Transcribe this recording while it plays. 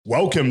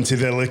Welcome to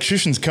the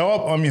Electricians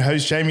Co-op. I'm your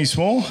host, Jamie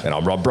Small. And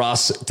I'm Rob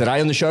Brass. Today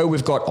on the show,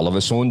 we've got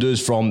Oliver Saunders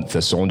from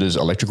the Saunders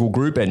Electrical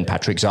Group and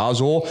Patrick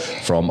Zarzour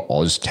from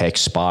Oztech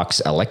Sparks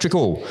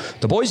Electrical.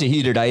 The boys are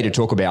here today to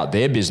talk about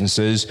their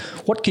businesses,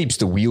 what keeps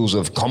the wheels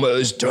of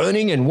commerce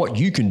turning, and what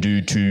you can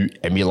do to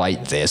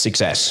emulate their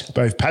success.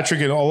 Both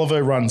Patrick and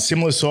Oliver run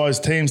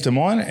similar-sized teams to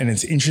mine, and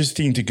it's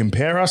interesting to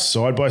compare us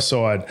side by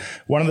side.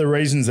 One of the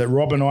reasons that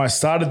Rob and I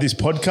started this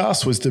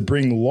podcast was to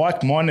bring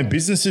like-minded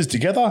businesses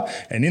together,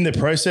 and in the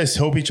process,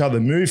 help each other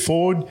move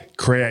forward,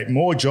 create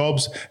more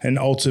jobs, and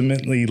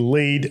ultimately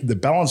lead the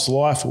balanced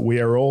life we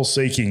are all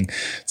seeking.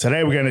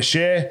 Today, we're going to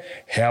share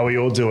how we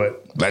all do it.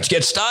 Let's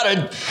get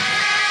started.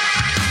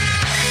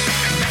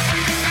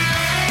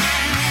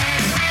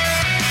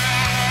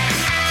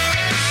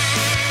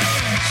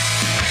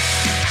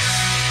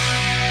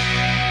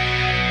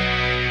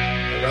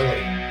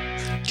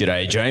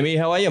 G'day, Jamie.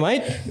 How are you,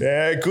 mate?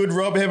 Yeah, good,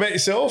 Rob. How about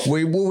yourself?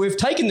 We've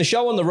taken the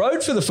show on the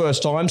road for the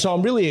first time, so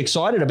I'm really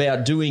excited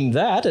about doing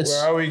that.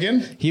 Where are we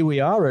again? Here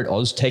we are at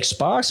Oztech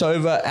Sparks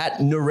over at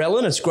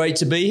Narellan. It's great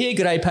to be here.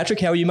 G'day,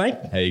 Patrick. How are you, mate?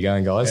 How you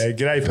going, guys?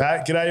 G'day,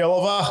 Pat. G'day,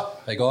 Oliver.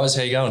 Hey, guys.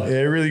 How you going?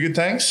 Yeah, really good,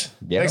 thanks.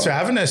 Yeah. Thanks for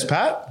having us,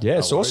 Pat. Yeah,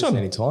 it's awesome.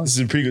 Anytime. This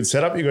is a pretty good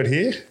setup you got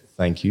here.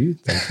 Thank you.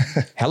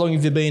 How long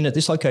have you been at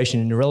this location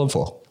in Narellan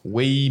for?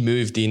 We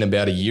moved in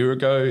about a year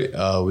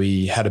ago.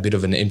 We had a bit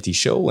of an empty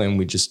shell and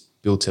we just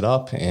built it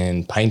up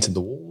and painted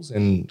the walls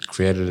and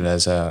created it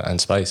as our own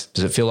space.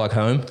 Does it feel like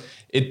home?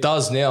 It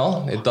does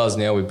now.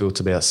 We built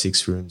about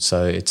 6 rooms.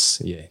 So it's,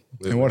 yeah.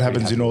 And what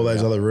happens in all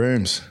those other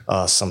rooms?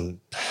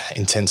 Some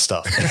intense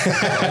stuff.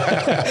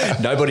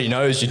 Nobody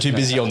knows. You're too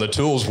busy on the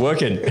tools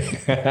working.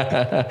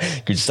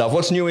 Good stuff.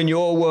 What's new in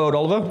your world,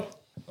 Oliver?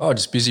 Oh,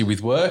 just busy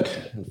with work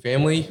and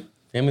family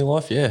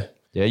life, yeah.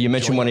 Yeah, you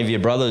mentioned one of your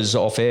brothers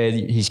off air.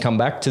 He's come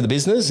back to the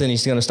business and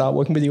he's going to start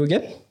working with you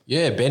again?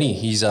 Yeah, Benny.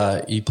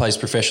 He plays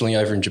professionally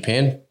over in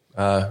Japan,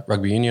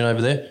 rugby union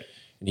over there.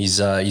 And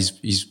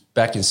he's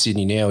back in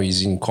Sydney now.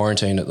 He's in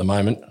quarantine at the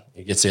moment.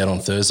 He gets out on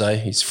Thursday.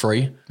 He's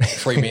free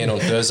man on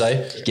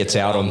Thursday. Gets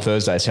out on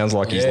Thursday. Sounds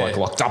like he's like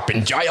locked up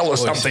in jail or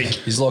something.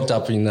 He's locked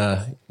up in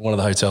one of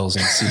the hotels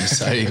in Sydney,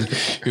 so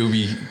he'll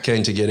be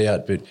keen to get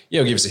out. But yeah,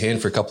 he'll give us a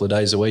hand for a couple of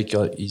days a week.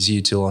 He's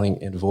here till I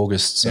think end of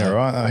August. So, Yeah,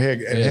 right.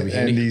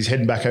 And he's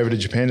heading back over to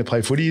Japan to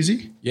play footy, is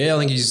he? Yeah, I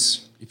think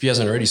if he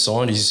hasn't already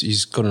signed,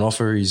 he's got an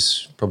offer.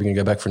 He's probably going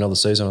to go back for another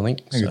season, I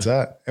think. I think it's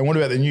that. And what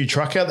about the new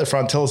truck out the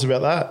front? Tell us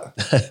about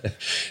that.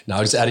 No,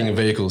 just adding a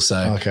vehicle. So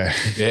Okay.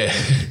 yeah.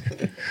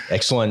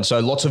 Excellent. So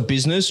lots of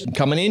business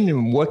coming in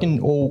and working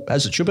all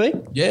as it should be?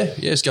 Yeah,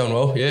 it's going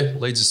well. Yeah,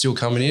 leads are still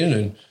coming in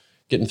and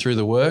getting through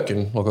the work.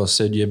 And like I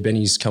said, yeah,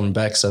 Benny's coming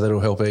back, so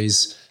that'll help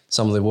ease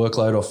some of the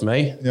workload off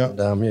me. Yeah.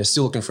 And,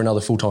 still looking for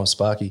another full-time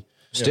Sparky.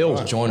 Still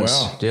To join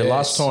us. Yeah,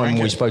 last time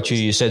we spoke to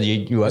you, you said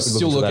you were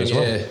Still looking for that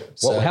looking,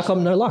 as well. yeah. So- How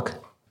come no luck?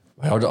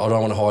 I don't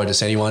want to hire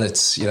just anyone.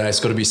 It's it's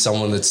got to be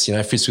someone that's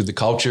fits with the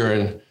culture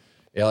and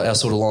our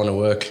sort of line of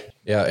work.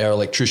 Our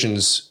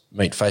electricians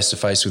meet face to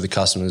face with the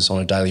customers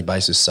on a daily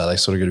basis, so they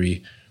sort of got to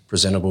be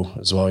presentable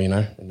as well, and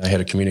know how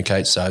to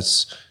communicate. So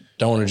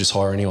don't want to just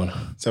hire anyone.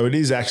 So it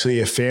is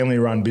actually a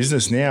family-run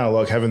business now,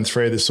 like having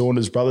 3 of the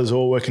Saunders brothers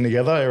all working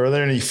together. Are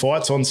there any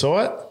fights on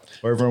site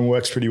where everyone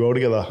works pretty well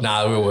together?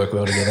 No, we'll work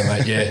well together,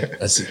 mate. Yeah,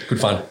 that's good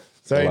fun.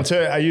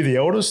 So are you the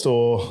eldest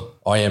or?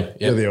 I am.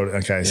 Yeah. You're the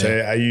eldest. Okay,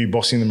 so are you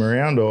bossing them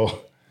around or?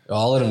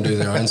 I'll let them do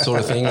their own sort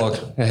of thing. Like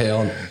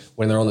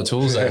when they're on the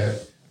tools,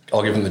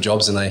 I'll give them the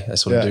jobs and they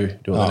sort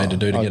of do what they need to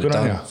do to get it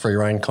done. Free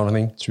reign kind of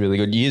thing. It's really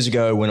good. Years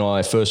ago when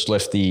I first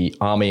left the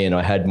army and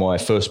I had my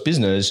first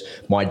business,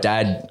 my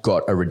dad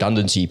got a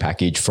redundancy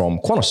package from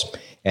Qantas.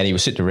 And he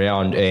was sitting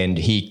around and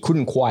he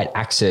couldn't quite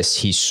access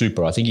his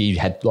super. I think he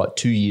had like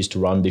 2 years to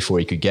run before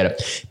he could get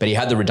it. But he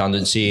had the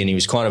redundancy and he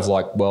was kind of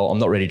like, well, I'm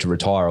not ready to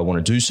retire. I want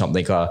to do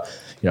something.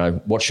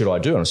 What should I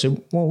do? And I said,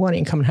 well, why don't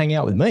you come and hang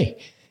out with me?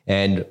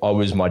 And I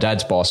was my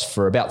dad's boss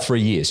for about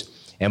 3 years.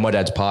 And my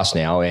dad's passed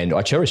now, and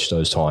I cherish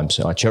those times.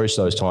 I cherish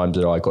those times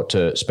that I got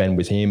to spend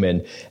with him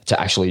and to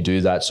actually do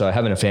that. So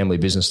having a family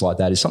business like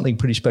that is something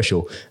pretty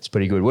special. It's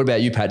pretty good. What about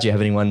you, Pat? Do you have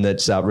anyone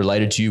that's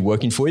related to you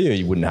working for you, or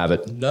you wouldn't have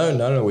it?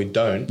 No, we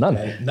don't. None?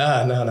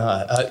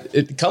 No.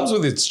 It comes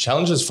with its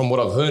challenges from what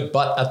I've heard,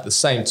 but at the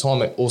same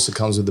time, it also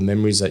comes with the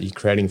memories that you're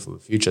creating for the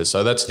future.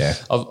 So that's,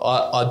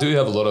 I do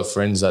have a lot of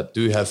friends that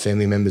do have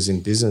family members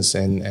in business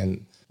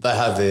and they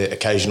have their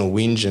occasional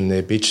whinge and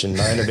their bitch and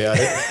moan about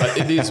it, but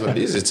it is what it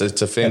is. It's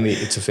a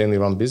family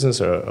run business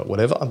or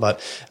whatever.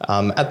 But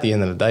at the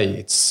end of the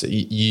day,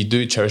 you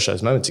do cherish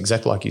those moments,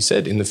 exactly like you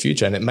said, in the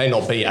future. And it may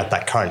not be at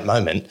that current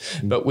moment,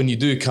 but when you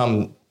do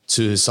come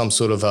to some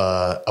sort of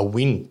a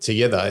win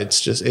together,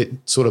 this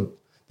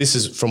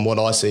is from what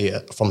I see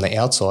from the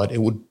outside,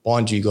 it would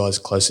bind you guys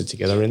closer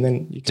together, and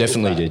then you can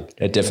definitely did.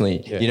 It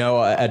definitely.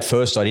 Yeah. At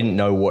first I didn't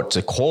know what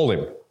to call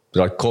him.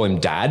 Do I call him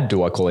Dad?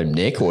 Do I call him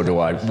Nick? Or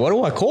what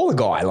do I call the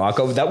guy?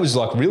 That was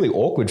really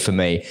awkward for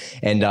me.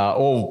 And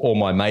all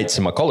my mates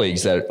and my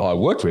colleagues that I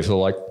worked with were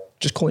like,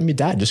 just call him your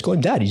dad. Just call him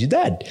Dad. He's your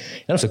dad.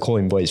 You don't have to call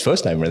him by his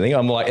first name or anything.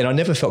 I'm like, and I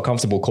never felt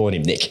comfortable calling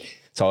him Nick.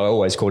 So I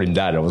always called him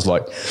Dad. I was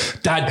like,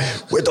 Dad,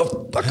 where the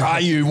fuck are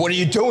you? What are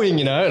you doing?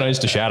 You know, and I used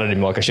to shout at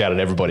him like I shout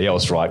at everybody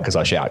else, right? Because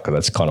I shout, because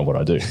that's kind of what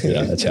I do. You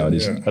know, that's how it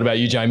is. What about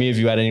you, Jamie? Have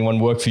you had anyone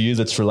work for you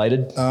that's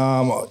related?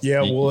 Well,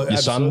 absolutely.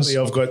 Sons?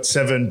 I've got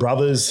 7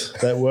 brothers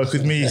that work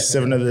with me.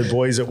 7 of the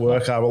boys at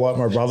work are like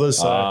my brothers.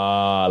 So.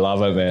 I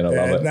love it, man. I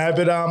love it. No,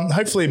 but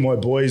hopefully my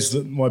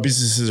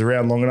business is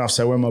around long enough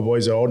so when my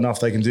boys are old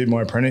enough, they can do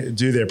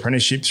their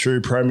apprenticeship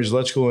through Primage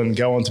Electrical and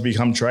go on to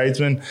become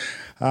tradesmen.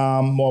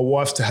 My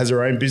wife has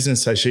her own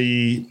business, so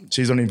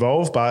she's not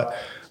involved, but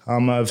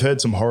I've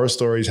heard some horror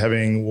stories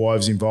having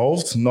wives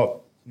involved.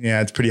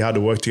 It's pretty hard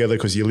to work together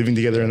because you're living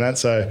together and that.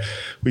 So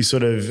we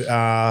sort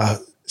of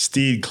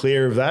steered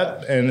clear of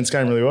that, and it's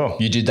going really well.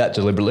 You did that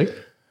deliberately?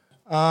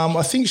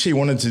 I think she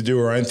wanted to do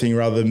her own thing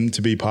rather than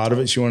to be part of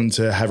it. She wanted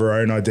to have her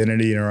own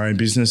identity in her own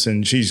business,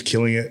 and she's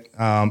killing it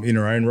in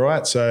her own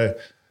right. So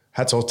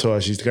hats off to her.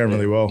 She's going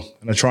really well.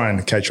 And I try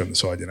and catch her on the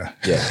side, you know.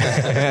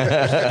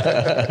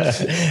 Yeah.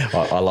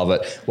 I love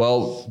it.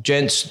 Well,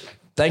 gents,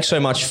 thanks so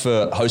much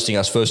for hosting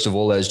us, first of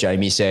all, as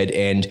Jamie said.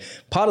 And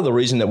part of the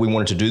reason that we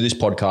wanted to do this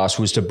podcast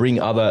was to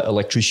bring other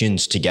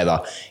electricians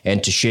together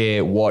and to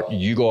share what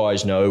you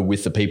guys know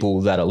with the people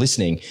that are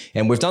listening.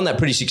 And we've done that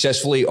pretty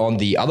successfully on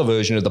the other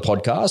version of the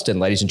podcast. And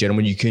ladies and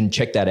gentlemen, you can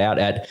check that out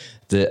at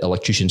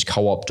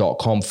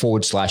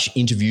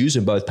theelectricianscoop.com/interviews.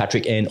 And both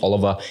Patrick and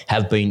Oliver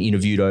have been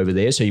interviewed over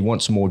there. So you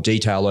want some more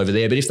detail over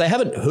there. But if they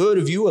haven't heard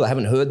of you or they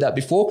haven't heard that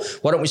before,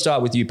 why don't we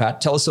start with you,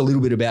 Pat? Tell us a little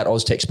bit about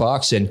Oztech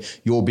Sparks and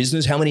your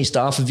business. How many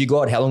staff have you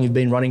got? How long have you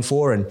been running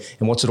for? And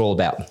what's it all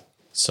about?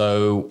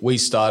 So we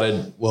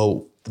started,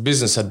 the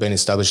business had been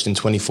established in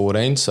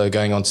 2014, so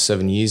going on to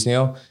 7 years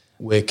now.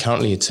 We're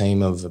currently a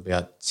team of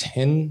about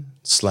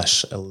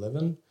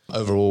 10/11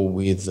 overall,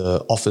 with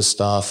the office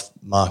staff,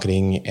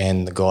 marketing,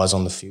 and the guys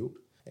on the field.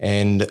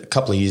 And a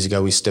couple of years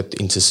ago, we stepped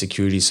into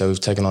security. So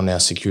we've taken on our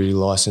security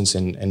license,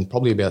 and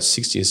probably about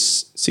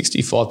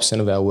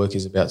 65% of our work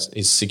is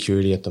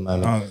security at the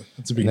moment. Oh,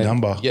 that's a big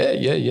number.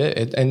 Yeah.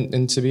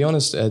 And to be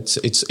honest,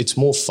 it's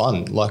more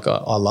fun. Like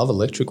I love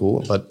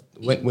electrical, but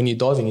when you're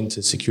diving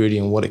into security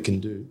and what it can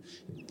do,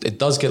 it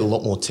does get a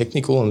lot more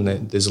technical,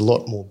 and there's a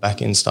lot more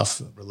back end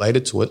stuff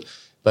related to it.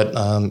 But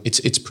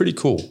it's pretty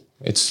cool.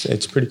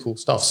 It's pretty cool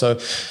stuff. So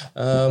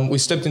we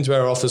stepped into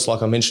our office,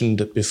 like I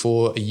mentioned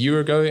before, a year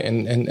ago,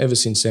 and ever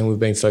since then we've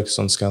been focused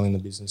on scaling the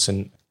business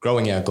and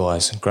growing our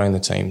guys, growing the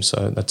team.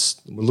 So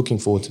we're looking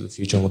forward to the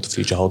future and what the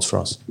future holds for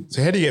us.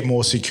 So how do you get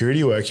more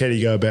security work? How do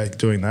you go about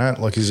doing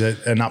that? Like, is it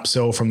an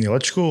upsell from the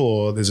electrical,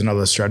 or there's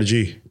another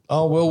strategy?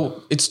 Oh,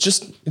 well, it's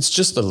just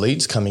the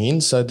leads coming in.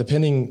 So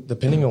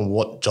depending on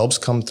what jobs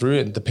come through,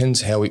 it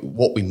depends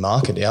what we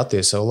market out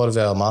there. So a lot of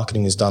our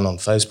marketing is done on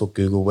Facebook,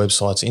 Google,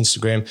 websites,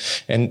 Instagram,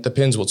 and it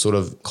depends what sort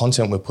of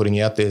content we're putting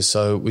out there.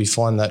 So we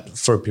find that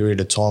for a period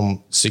of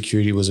time,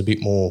 security was a bit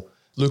more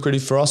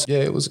lucrative for us. Yeah,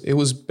 it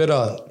was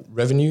better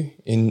revenue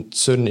in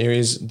certain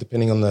areas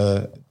depending on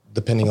the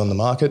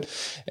market,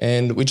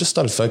 and we just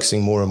started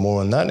focusing more and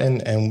more on that,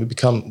 and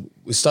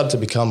we started to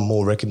become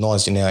more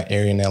recognised in our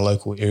area, in our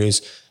local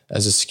areas,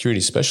 as a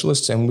security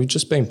specialist, and we've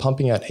just been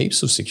pumping out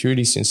heaps of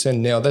security since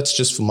then. Now that's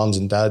just for mums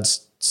and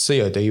dads,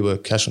 COD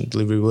work, cash on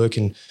delivery work,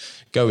 and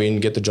go in,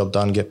 get the job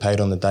done, get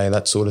paid on the day,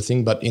 that sort of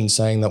thing. But in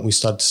saying that, we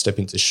started to step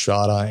into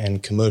strata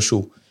and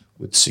commercial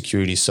with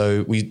security.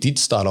 So we did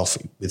start off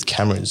with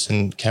cameras,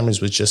 and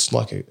cameras was just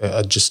like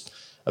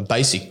a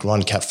basic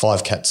run Cat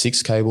 5, Cat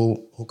 6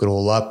 cable, hook it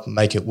all up,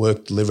 make it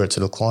work, deliver it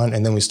to the client.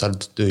 And then we started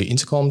to do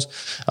intercoms.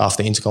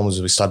 After intercoms,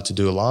 we started to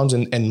do alarms.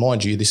 And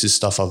mind you, this is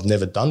stuff I've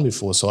never done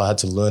before, so I had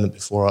to learn it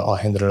before I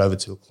handed it over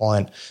to a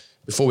client,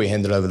 before we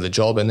handed over the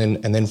job. And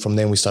then from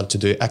there, we started to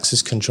do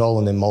access control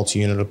and then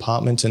multi-unit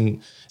apartment.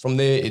 And from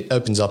there, it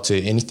opens up to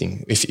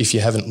anything. If you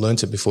haven't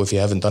learned it before, if you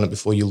haven't done it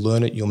before, you'll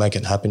learn it, you'll make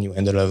it happen, you'll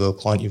hand it over to the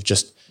client. You've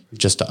just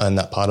to own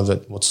that part of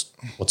it. What's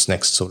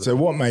next, sort of. So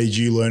what made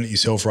you learn it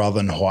yourself rather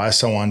than hire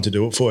someone to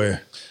do it for you?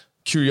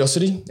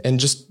 Curiosity and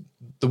just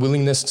the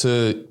willingness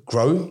to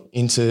grow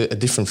into a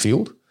different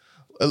field.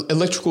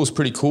 Electrical is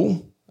pretty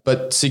cool,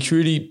 but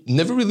security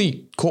never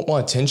really caught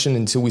my attention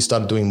until we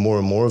started doing more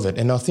and more of it.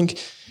 And I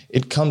think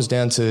it comes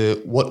down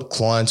to what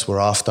clients we're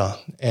after.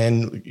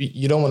 And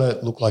you don't want to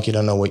look like you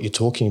don't know what you're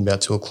talking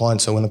about to a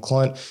client. So when a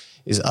client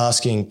is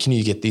asking, can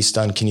you get this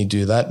done? Can you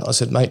do that? I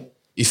said, mate,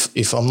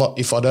 if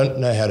I don't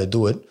know how to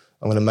do it,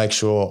 I'm going to make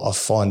sure I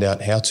find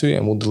out how to,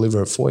 and we'll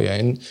deliver it for you.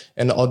 And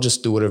I'll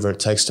just do whatever it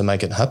takes to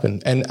make it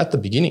happen. And at the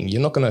beginning,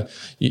 you're not going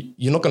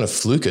to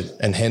fluke it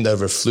and hand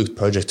over a fluke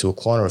project to a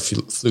client or a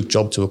fluke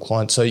job to a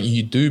client. So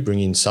you do bring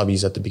in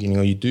subbies at the beginning,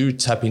 or you do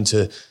tap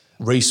into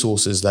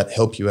resources that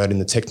help you out in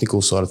the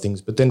technical side of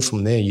things. But then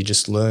from there, you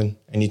just learn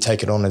and you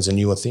take it on as a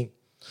newer thing.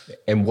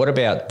 And what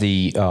about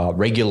the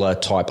regular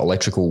type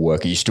electrical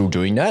work? Are you still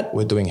doing that?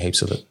 We're doing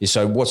heaps of it.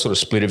 So what sort of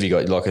split have you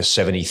got? Like a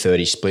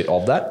 70-30 split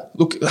of that?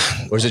 Look,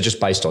 or is it just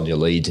based on your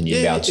leads and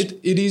your bounce? It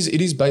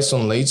is based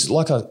on leads.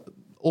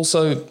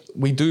 Also,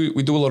 we do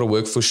a lot of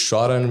work for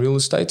strata and real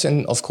estate,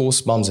 and of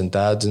course, mums and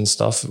dads and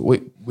stuff.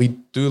 we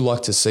do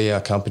like to see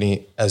our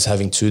company as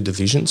having two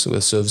divisions,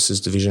 a services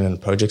division and a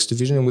projects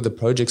division. And with the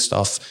project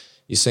stuff,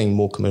 you're seeing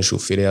more commercial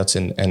fit outs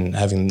and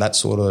having those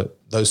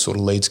sort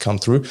of leads come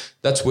through.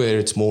 That's where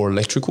it's more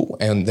electrical.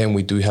 And then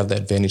we do have the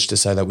advantage to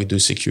say that we do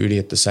security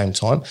at the same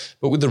time.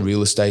 But with the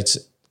real estate,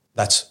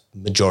 that's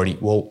majority,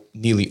 well,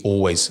 nearly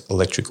always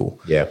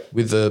electrical. Yeah.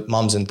 With the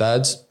mums and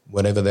dads,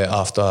 whenever they're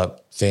after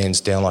fans,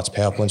 downlights,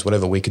 power points,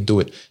 whatever, we could do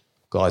it.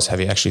 Guys,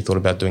 have you actually thought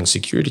about doing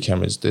security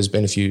cameras? There's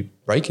been a few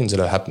break-ins that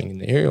are happening in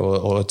the area,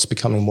 or it's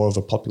becoming more of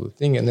a popular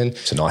thing. And then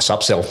it's a nice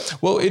upsell.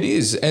 Well, it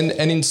is. And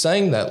in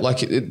saying that,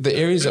 like the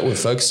areas that we're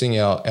focusing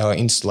our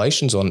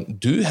installations on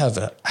do have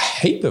a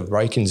heap of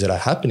break-ins that are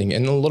happening.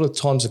 And a lot of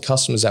times the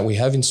customers that we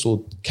have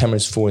installed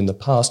cameras for in the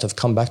past have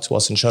come back to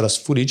us and showed us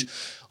footage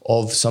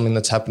of something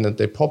that's happened at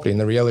their property.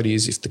 And the reality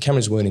is, if the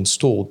cameras weren't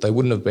installed, they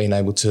wouldn't have been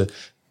able to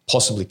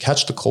possibly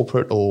catch the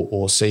culprit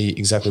or see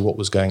exactly what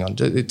was going on.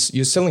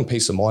 You're selling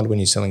peace of mind when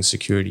you're selling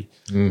security.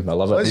 I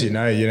love it. As you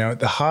know,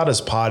 the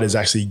hardest part is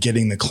actually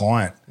getting the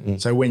client.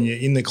 So when you're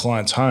in the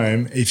client's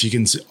home, if you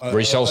can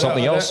resell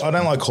something else. I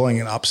don't like calling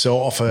it upsell,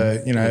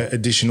 offer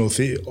additional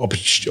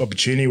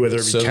opportunity, whether it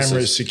be services,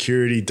 cameras,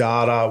 security,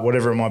 data,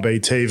 whatever it might be,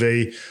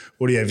 TV,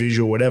 audio,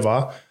 visual,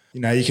 whatever.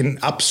 You can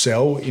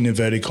upsell in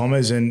inverted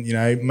commas and,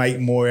 make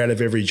more out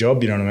of every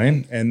job, you know what I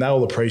mean? And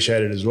they'll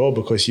appreciate it as well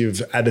because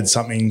you've added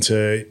something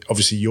to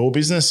obviously your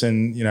business.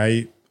 And,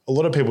 a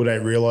lot of people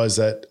don't realise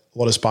that a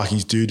lot of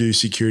Sparkies do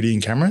security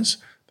and cameras.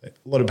 A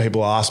lot of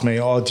people ask me,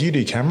 do you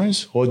do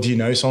cameras? Or do you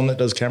know someone that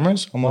does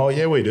cameras? I'm like,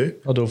 yeah, we do.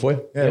 I'll do it for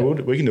you. Yeah.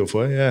 We can do it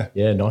for you, yeah.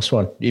 Yeah, nice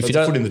one. If you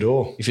don't foot in the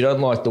door. If you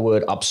don't like the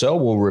word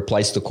upsell, we'll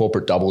replace the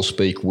corporate double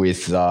speak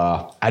with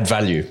add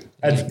value.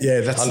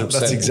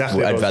 That's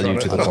exactly add what value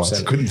to the client.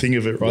 I couldn't think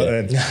of it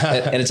then.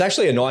 And it's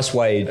actually a nice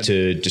way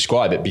to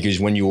describe it because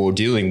when you're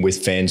dealing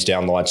with fans,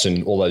 downlights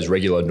and all those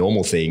regular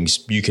normal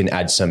things, you can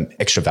add some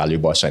extra value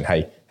by saying,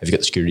 hey, have you got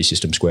the security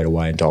system squared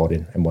away and dialed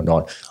in and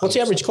whatnot? What's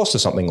the average cost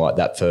of something like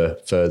that for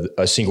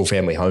a single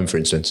family home, for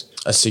instance?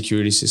 A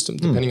security system,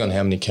 depending on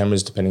how many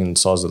cameras, depending on the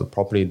size of the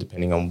property,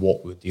 depending on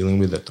what we're dealing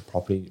with at the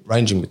property,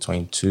 ranging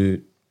between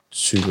 $2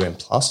 grand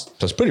plus. So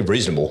it's pretty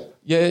reasonable.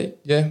 Yeah.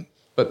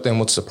 But then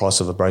what's the price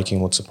of a break-in?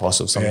 What's the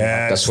price of something?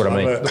 Yeah, that's what I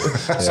mean.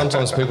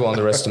 Sometimes people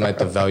underestimate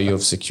the value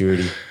of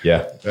security.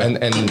 Yeah.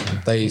 And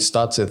they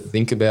start to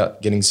think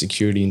about getting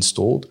security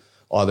installed,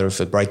 either if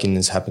a break-in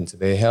has happened to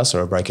their house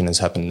or a break-in has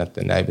happened at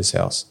their neighbour's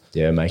house.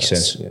 Yeah, it makes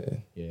sense.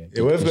 Yeah,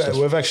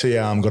 we've actually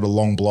got a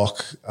long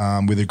block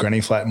with a granny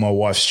flat. My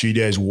wife's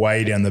studio is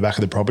way down the back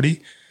of the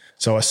property.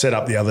 So I set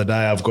up the other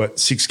day, I've got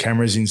 6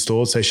 cameras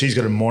installed. So she's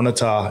got a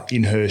monitor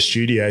in her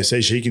studio so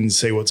she can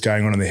see what's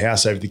going on in the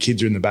house. So if the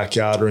kids are in the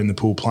backyard or in the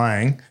pool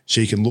playing,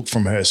 she can look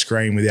from her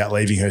screen without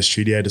leaving her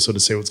studio to sort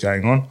of see what's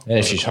going on. And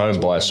if she's home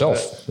by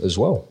herself as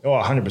well. Oh,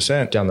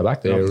 100%. Down the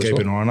back there. Keep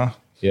an eye on her.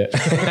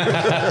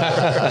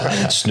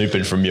 Yeah.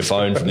 Snooping from your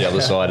phone from the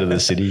other side of the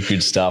city.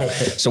 Good stuff.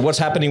 So what's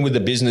happening with the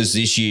business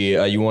this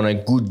year? Are you on a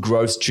good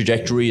growth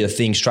trajectory? Are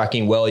things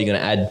tracking well? Are you going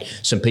to add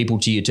some people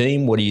to your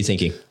team? What are you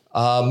thinking?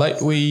 Mate,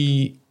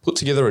 we put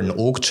together an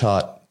org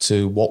chart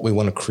to what we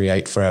want to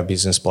create for our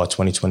business by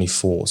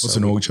 2024. What's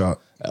an org chart?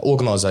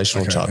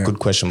 Organisational chart. Yeah. Good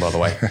question, by the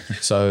way.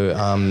 So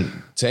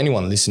to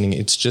anyone listening,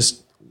 it's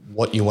just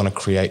what you want to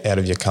create out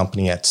of your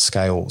company at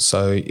scale.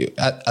 So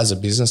as a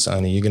business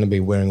owner, you're going to be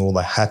wearing all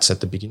the hats at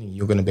the beginning.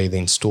 You're going to be the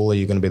installer,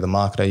 you're going to be the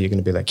marketer, you're going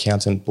to be the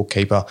accountant,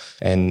 bookkeeper,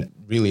 and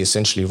really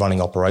essentially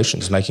running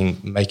operations,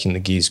 making the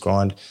gears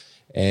grind.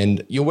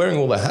 And you're wearing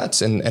all the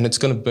hats and it's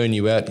going to burn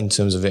you out in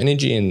terms of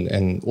energy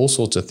and all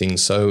sorts of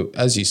things. So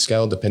as you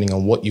scale, depending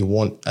on what you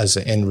want as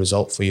an end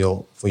result for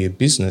your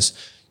business,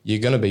 you're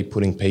going to be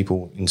putting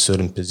people in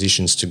certain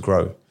positions to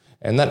grow.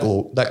 And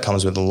that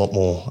comes with a lot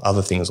more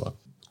other things like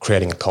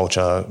creating a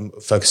culture,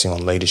 focusing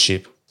on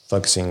leadership,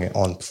 focusing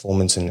on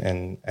performance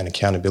and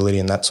accountability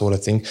and that sort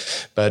of thing.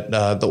 But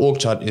the org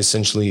chart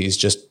essentially is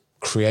just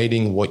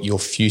creating what your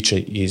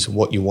future is,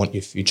 what you want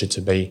your future to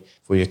be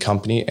for your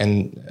company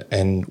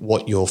and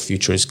what your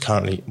future is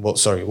currently,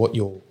 what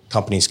your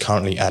company is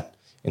currently at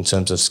in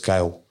terms of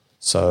scale.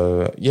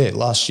 So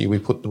last year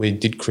we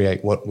did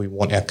create what we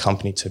want our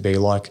company to be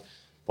like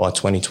by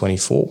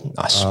 2024.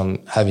 Nice.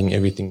 Having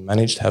everything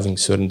managed, having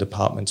certain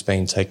departments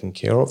being taken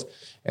care of.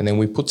 And then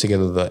we put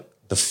together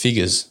the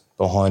figures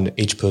behind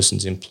each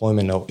person's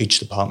employment or each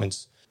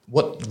department's,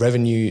 what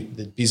revenue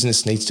the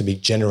business needs to be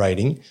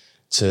generating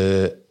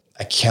to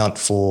account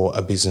for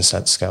a business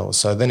at scale.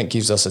 So then it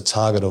gives us a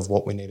target of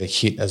what we need to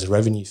hit as a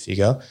revenue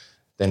figure.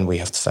 Then we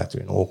have to factor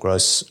in all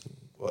gross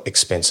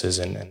expenses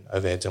and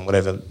overheads and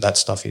whatever that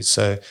stuff is.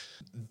 So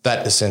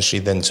that essentially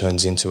then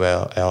turns into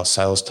our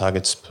sales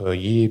targets per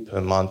year,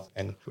 per month,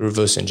 and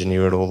reverse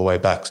engineer it all the way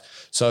back.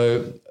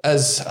 So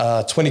as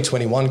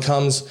 2021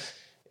 comes,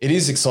 it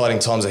is exciting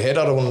times ahead.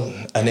 I don't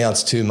want to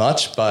announce too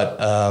much, but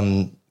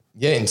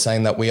in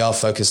saying that, we are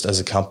focused as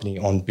a company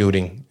on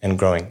building and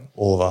growing,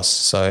 all of us.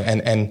 So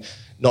and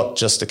not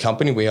just the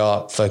company, we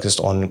are focused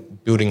on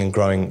building and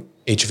growing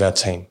each of our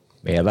team.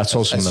 Yeah, that's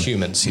awesome. As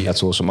humans. Yeah.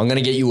 That's awesome. I'm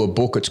going to get you a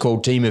book. It's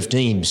called Team of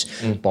Teams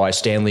by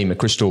Stanley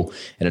McChrystal,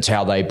 and it's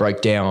how they break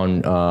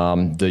down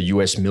the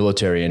US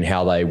military and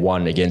how they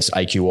won against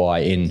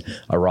AQI in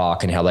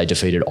Iraq and how they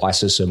defeated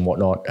ISIS and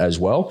whatnot as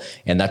well.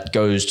 And that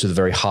goes to the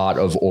very heart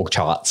of org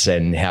charts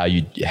and how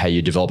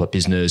you develop a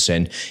business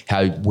and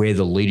where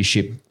the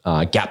leadership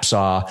gaps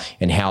are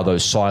and how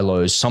those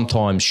silos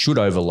sometimes should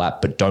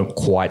overlap but don't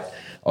quite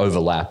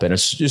overlap. And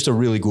it's just a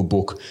really good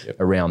book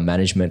around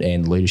management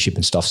and leadership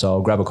and stuff. So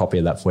I'll grab a copy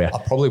of that for you.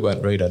 I probably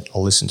won't read it.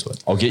 I'll listen to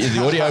it. I'll get you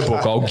the audio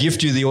book. I'll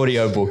gift you the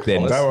audio book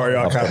then. Don't worry,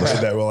 I can't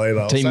read that well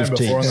either. Team I of was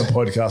saying before teams.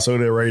 on the podcast, I'm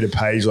going to read a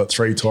page like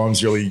 3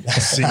 times, really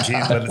sink in,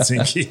 let it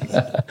sink in.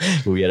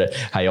 We'll get it.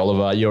 Hey,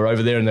 Oliver, you're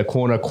over there in the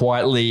corner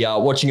quietly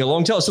watching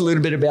along. Tell us a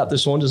little bit about the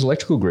Saunders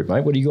Electrical Group,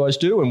 mate. What do you guys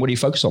do and what do you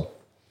focus on?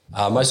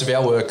 Most of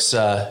our work's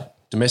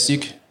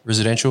domestic,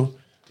 residential.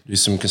 Do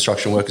some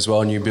construction work as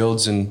well, new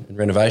builds and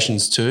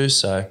renovations too.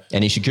 So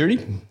Any security?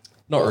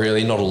 not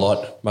really, not a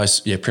lot.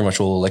 Pretty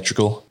much all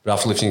electrical. But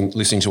after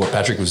listening to what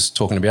Patrick was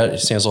talking about, it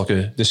sounds like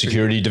The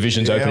security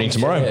division's opening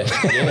tomorrow.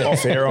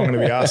 Off air, I'm going to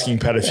be asking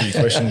Pat a few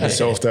questions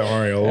myself. Don't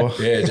worry,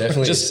 Oliver. Yeah,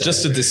 definitely.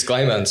 Just a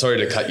disclaimer, and sorry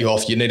to cut you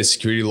off. You need a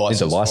security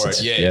license. license,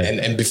 For it. yeah.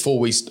 And before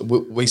we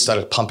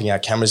started pumping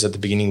out cameras at the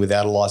beginning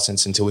without a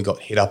license until we got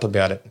hit up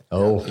about it.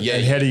 Oh. Yeah.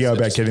 And how do you go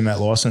about getting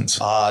that license?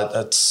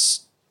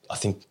 That's, I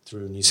think,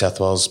 through New South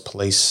Wales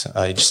Police.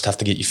 You just have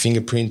to get your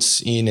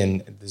fingerprints in,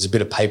 and there's a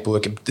bit of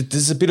paperwork.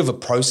 There's a bit of a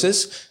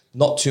process,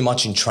 not too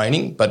much in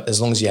training, but as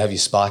long as you have your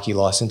Sparky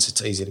license,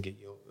 it's easy to get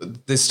you.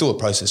 There's still a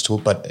process to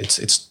it, but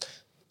it's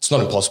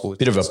not impossible.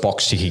 Bit of a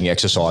box ticking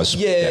exercise.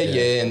 Yeah,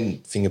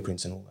 and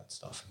fingerprints and all that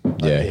stuff.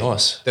 Yeah.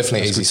 nice.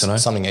 Definitely That's easy, good to know.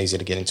 something easier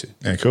to get into.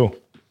 Yeah, cool.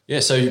 Yeah,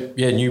 so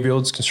new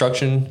builds,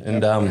 construction,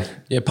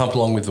 and pump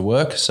along with the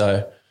work.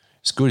 So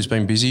it's good. It's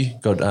been busy.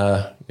 Got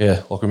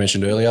like we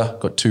mentioned earlier,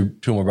 got two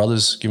of my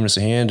brothers giving us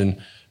a hand, and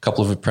a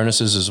couple of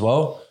apprentices as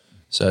well.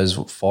 So there's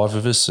 5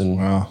 of us, and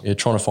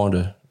trying to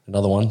find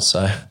another one.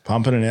 So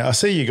Pumping it out. I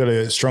see you got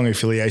a strong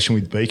affiliation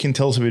with Beacon.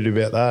 Tell us a bit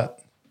about that.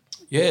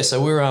 yeah,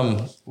 so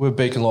we're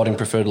Beacon Lighting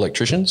preferred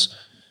electricians.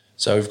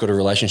 So we've got a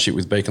relationship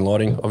with Beacon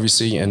Lighting,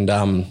 obviously,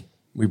 and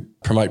we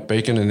promote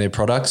Beacon and their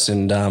products,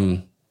 and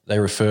they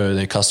refer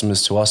their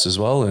customers to us as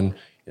well. And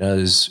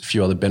there's a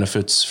few other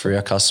benefits for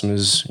our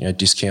customers,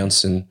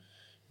 discounts and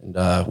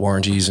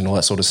warranties and all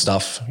that sort of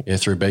stuff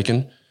through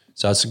Beacon.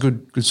 So it's a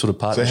good sort of So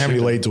partnership. how many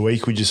leads a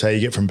week would you say you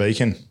get from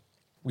Beacon?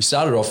 We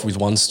started off with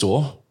 1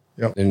 store,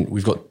 Yep. and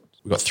we've got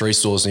 3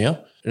 stores now.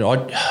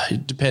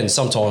 It depends.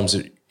 Sometimes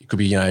it could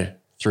be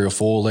 3 or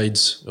 4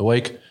 leads a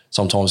week.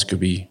 Sometimes it could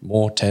be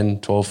more, 10,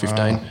 12, 15.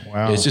 Wow.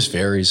 Yeah, it just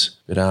varies.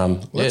 But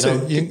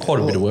get quite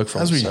a bit of work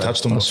from as it. we So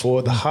touched on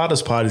before, the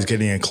hardest part is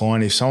getting a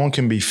client. If someone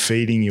can be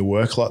feeding your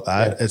work like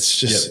that, it's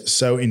just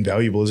so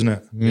invaluable, isn't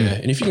it? Yeah,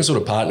 and if you can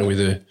sort of partner with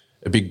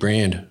a big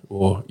brand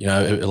or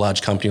a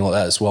large company like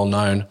that that's well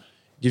known,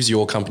 gives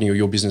your company or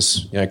your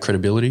business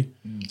credibility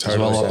as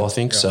well. I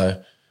think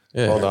so.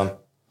 Yeah, Well done.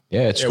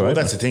 Yeah, it's Yeah, great. well,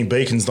 that's the thing.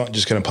 Beacon's not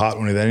just going to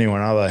partner with anyone,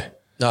 are they?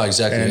 No,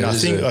 exactly. And It I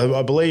is think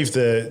I believe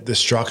the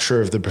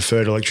structure of the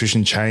preferred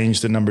electrician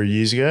changed a number of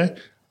years ago,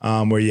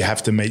 where you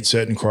have to meet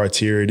certain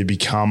criteria to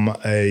become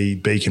a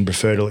Beacon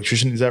preferred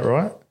electrician. Is that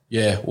right?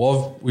 Yeah,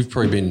 well, we've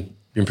probably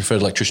been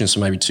preferred electricians for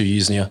maybe 2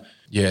 years now.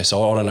 Yeah,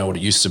 so I don't know what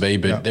it used to be,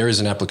 but there is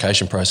an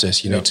application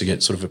process. You need to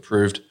get sort of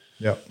approved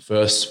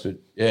first. But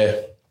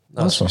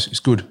it's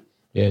good.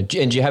 Yeah. And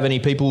do you have any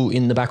people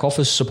in the back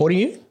office supporting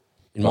you?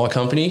 In my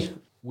company,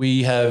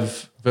 we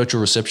have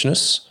virtual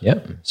receptionists.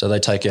 Yep. So they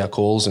take our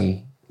calls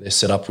and they're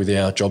set up with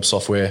our job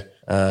software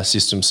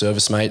system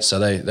service mates. So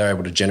they're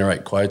able to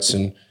generate quotes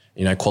and,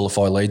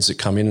 qualify leads that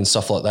come in and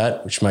stuff like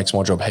that, which makes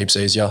my job heaps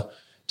easier.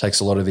 Takes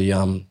a lot of the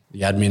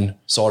admin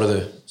side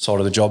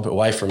of the job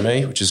away from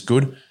me, which is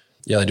good.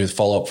 Yeah, they do the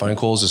follow-up phone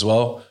calls as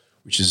well,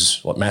 which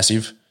is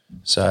massive.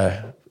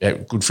 So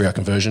good for our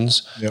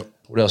conversions. Yep.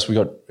 What else? We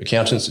got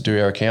accountants that do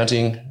our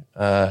accounting.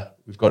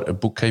 We've got a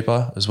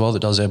bookkeeper as well that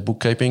does our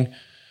bookkeeping.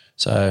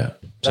 So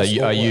So that's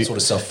you, all are that you? sort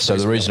of stuff. So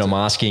the reason I'm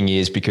asking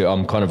is because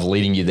I'm kind of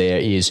leading you there.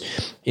 Is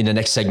in the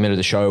next segment of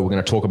the show, we're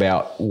going to talk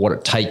about what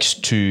it takes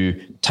to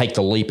take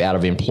the leap out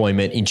of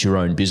employment into your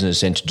own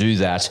business, and to do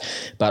that.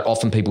 But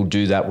often people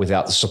do that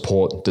without the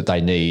support that they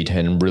need,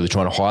 and I'm really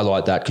trying to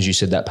highlight that because you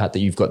said that, Pat, that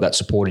you've got that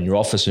support in your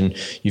office and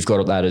you've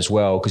got that as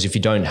well. Because if you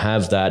don't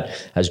have that,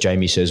 as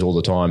Jamie says all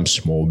the time,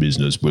 small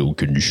business will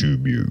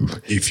consume you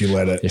If you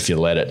let it. if you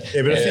let it.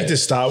 Yeah, but I think to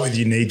start with,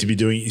 you need to be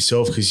doing it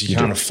yourself because you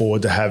can't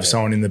afford to have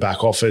someone in the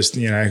back office,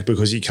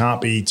 because you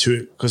can't be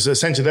because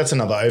essentially that's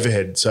another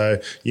overhead. So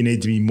you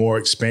need to be more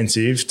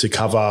expensive to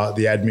cover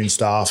the admin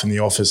staff and the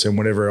office and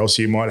whatever else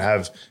you might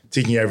have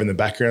ticking over in the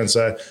background.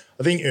 So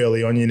I think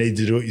early on you need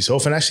to do it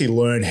yourself and actually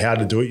learn how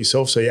to do it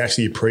yourself so you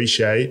actually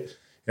appreciate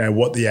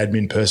what the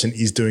admin person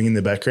is doing in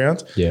the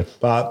background. Yeah.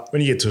 But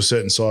when you get to a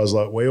certain size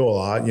like we all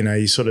are,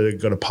 you sort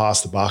of got to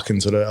pass the buck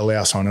and sort of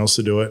allow someone else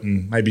to do it,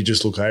 and maybe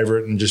just look over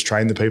it and just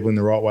train the people in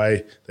the right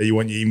way that you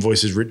want your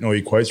invoices written or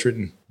your quotes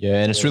written.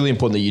 Yeah, and it's really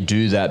important that you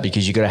do that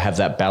because you got to have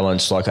that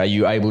balance. Like, are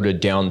you able to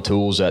down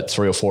tools at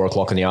 3 or 4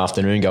 o'clock in the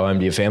afternoon, go home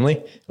to your family,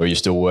 or are you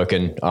still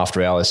working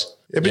after hours?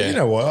 Yeah, but you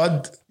know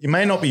what? You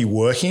may not be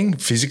working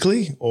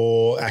physically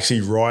or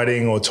actually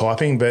writing or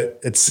typing, but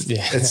it's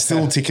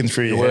still ticking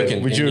through your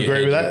head. Would you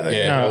agree with that?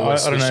 Yeah, no, I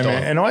don't know,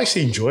 man. And I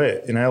actually enjoy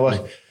it.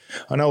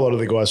 I know a lot of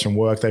the guys from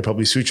work, they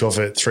probably switch off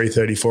at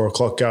 3:30, 4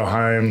 o'clock, go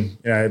home,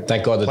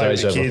 thank God the play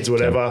day's with the over. kids,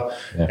 whatever,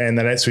 and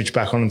they don't switch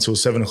back on until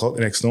 7 o'clock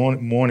the next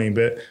morning.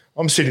 But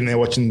I'm sitting there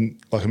watching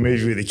like a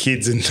movie with the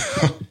kids, and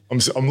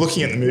I'm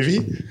looking at the movie,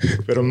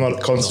 but I'm not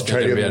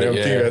concentrating on it. I'm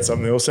thinking about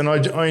something else, and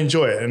I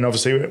enjoy it. And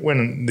obviously,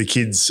 when the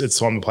kids, it's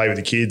time to play with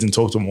the kids and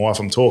talk to my wife,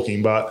 I'm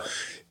talking, but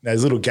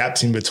there's little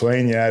gaps in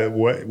between, that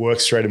work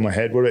straight in my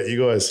head. What about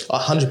you guys? I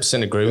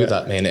 100% agree with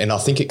that, man. And I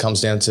think it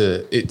comes down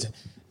to it.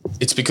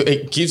 It's because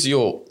it gives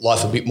your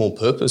life a bit more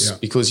purpose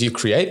because you're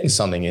creating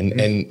something, and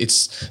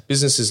it's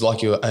business is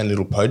like your own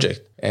little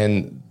project.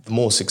 And the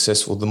more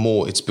successful, the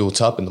more it's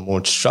built up, and the more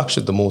it's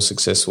structured, the more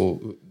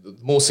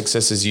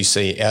successes you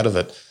see out of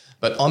it.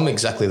 But I'm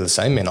exactly the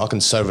same, man. I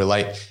can so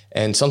relate,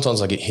 and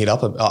sometimes I get hit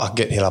up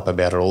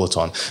about it all the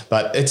time.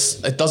 But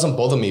it doesn't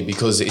bother me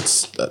because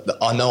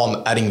I know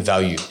I'm adding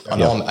value.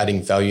 And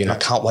I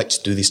can't wait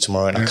to do this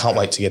tomorrow, and I can't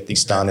wait to get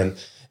this done.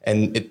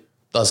 And it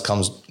does come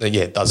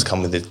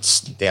with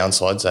its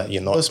downsides that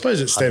you're not. Well, I suppose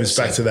it stems 100%.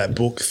 Back to that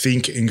book,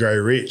 Think and Grow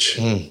Rich.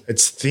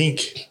 It's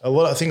think.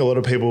 I think a lot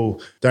of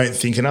people don't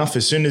think enough.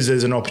 As soon as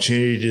there's an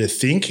opportunity to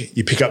think,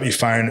 you pick up your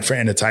phone for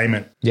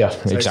entertainment. Yeah,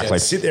 so exactly.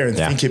 Sit there and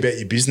think about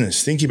your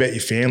business, think about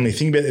your family,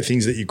 think about the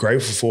things that you're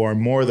grateful for,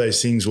 and more of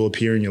those things will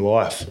appear in your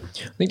life.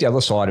 I think the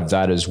other side of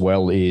that as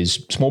well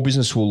is small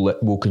business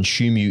will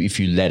consume you if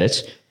you let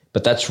it.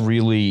 But that's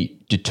really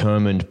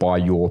determined by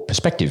your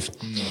perspective.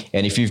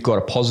 And if you've got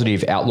a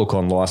positive outlook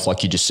on life,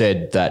 like you just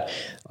said, that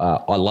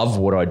I love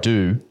what I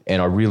do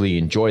and I really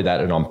enjoy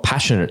that and I'm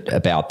passionate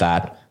about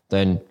that,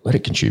 then let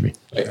it consume you.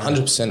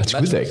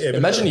 100%.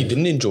 Imagine you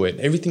didn't enjoy it.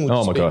 Everything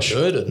would just be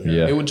burden.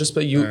 Yeah. It would just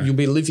be, you'll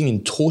be living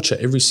in torture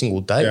every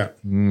single day.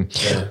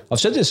 Yeah.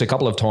 I've said this a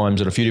couple of times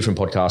at a few different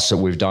podcasts that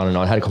we've done, and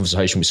I had a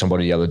conversation with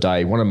somebody the other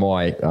day. One of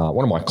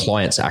my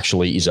clients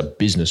actually is a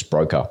business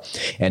broker,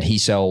 and he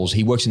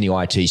works in the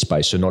IT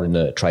space, so not in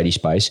the tradie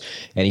space,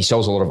 and he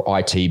sells a lot of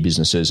IT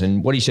businesses.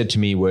 And what he said to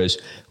me was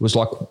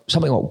like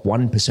something like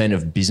 1%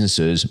 of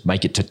businesses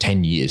make it to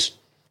 10 years.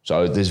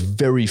 So there's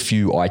very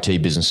few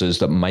IT businesses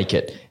that make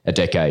it a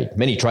decade.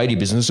 Many tradie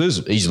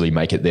businesses easily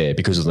make it there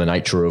because of the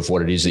nature of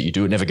what it is that you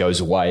do. It never goes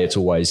away. It's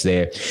always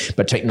there.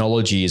 But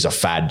technology is a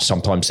fad.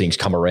 Sometimes things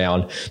come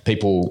around.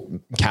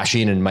 People cash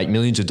in and make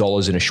millions of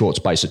dollars in a short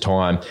space of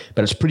time.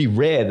 But it's pretty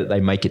rare that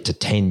they make it to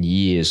 10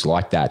 years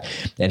like that.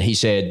 And he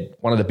said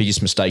one of the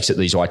biggest mistakes that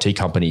these IT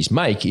companies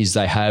make is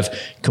they have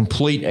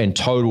complete and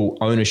total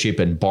ownership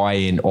and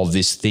buy-in of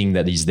this thing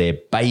that is their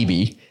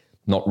baby,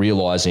 not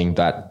realizing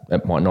that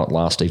it might not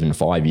last even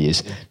 5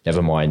 years,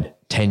 never mind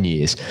 10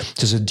 years.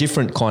 So it's a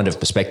different kind of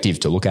perspective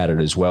to look at it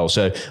as well.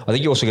 So I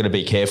think you're also going to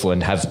be careful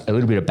and have a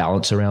little bit of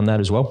balance around that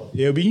as well.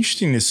 Yeah, it'll be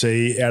interesting to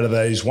see out of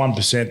those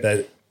 1%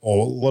 that,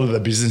 or a lot of the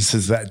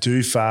businesses that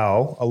do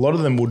fail, a lot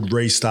of them would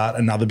restart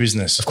another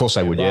business. Of course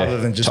they would, rather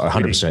than just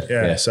 100%.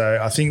 Yeah. So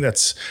I think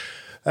that's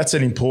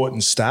an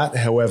important stat.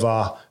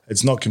 However,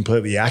 it's not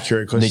completely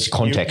accurate because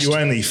context. You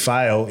only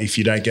fail if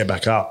you don't get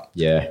back up.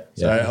 Yeah.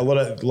 So a lot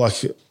of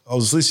I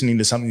was listening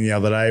to something the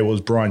other day. It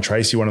was Brian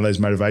Tracy, one of those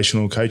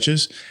motivational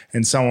coaches,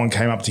 and someone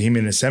came up to him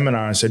in a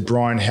seminar and said,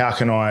 "Brian, how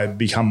can I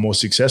become more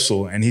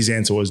successful?" And his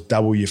answer was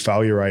double your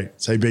failure rate.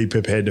 So be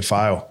prepared to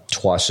fail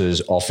twice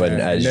as often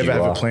as never you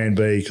have are. a plan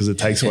B because it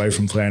takes away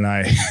from plan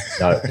A.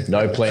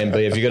 No plan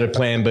B. Have you got a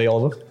plan B,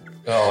 Oliver?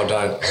 Oh,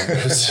 don't.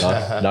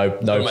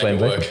 No plan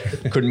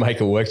B. Couldn't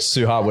make it work. It's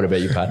too hard. What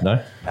about you, Pat?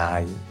 No? Nah,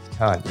 you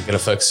can't. You've got to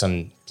focus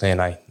on plan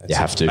A. You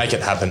have to. Make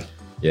it happen.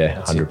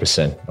 Yeah,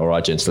 100%. All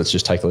right, gents, let's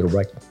just take a little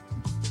break.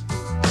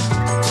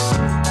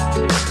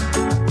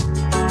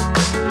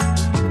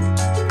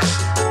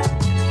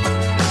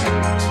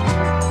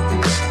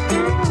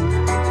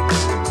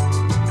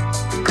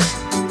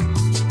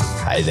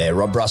 Hey there,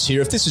 Rob Russ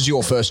here. If this is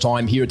your first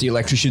time here at the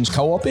Electricians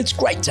Co-op, it's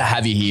great to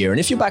have you here.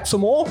 And if you're back for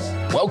more,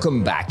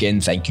 welcome back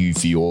and thank you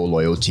for your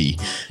loyalty.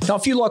 Now,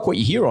 if you like what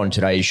you hear on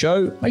today's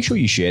show, make sure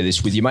you share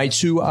this with your mates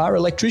who are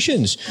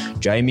electricians.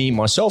 Jamie,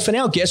 myself, and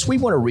our guests, we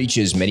want to reach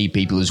as many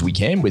people as we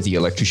can with the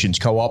Electricians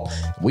Co-op.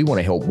 We want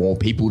to help more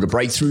people to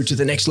break through to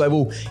the next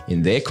level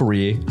in their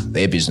career,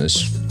 their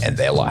business, and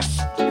their life.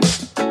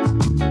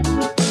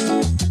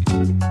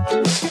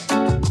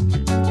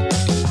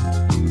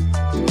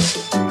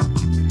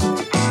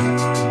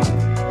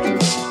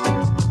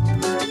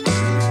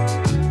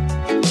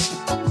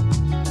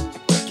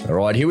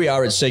 right, here we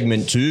are at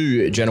segment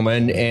 2,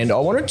 gentlemen, and I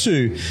wanted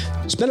to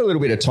spend a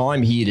little bit of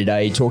time here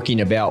today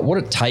talking about what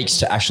it takes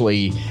to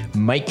actually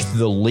make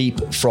the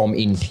leap from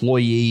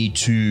employee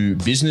to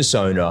business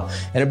owner.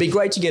 And it'd be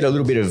great to get a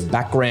little bit of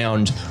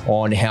background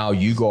on how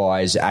you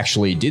guys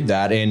actually did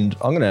that. And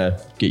I'm going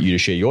to get you to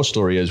share your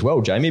story as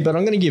well, Jamie, but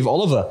I'm going to give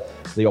Oliver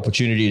the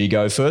opportunity to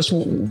go first.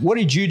 What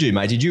did you do,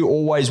 mate? Did you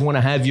always want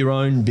to have your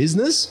own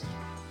business?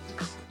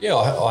 Yeah,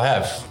 I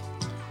have.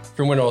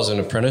 From when I was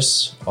an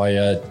apprentice,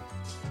 I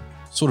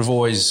sort of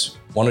always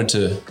wanted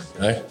to,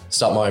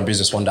 start my own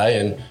business one day,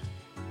 and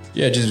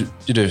just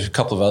did a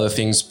couple of other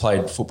things.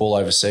 Played football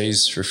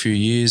overseas for a few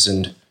years,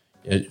 and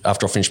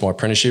after I finished my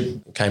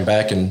apprenticeship, came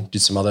back and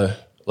did some other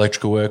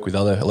electrical work with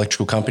other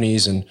electrical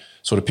companies, and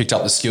sort of picked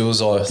up the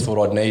skills I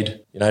thought I'd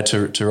need,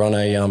 to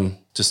run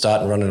to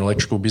start and run an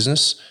electrical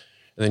business.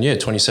 And then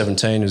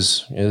 2017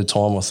 is the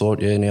time I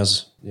thought,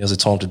 now's the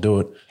time to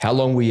do it. How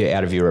long were you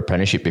out of your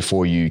apprenticeship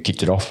before you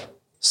kicked it off?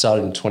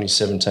 Started in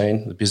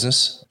 2017, the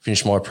business.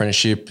 Finished my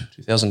apprenticeship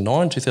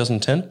 2009,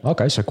 2010.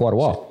 Okay, so quite a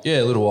while.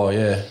 Yeah, a little while,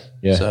 yeah.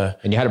 Yeah, so,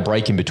 and you had a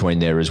break in between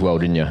there as well,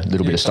 didn't you? A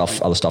little bit of stuff,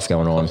 other stuff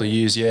going on. A couple of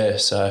years, yeah.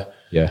 So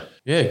yeah,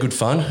 good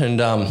fun. And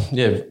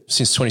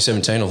since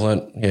 2017, I've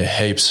learned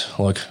heaps.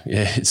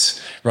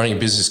 It's running a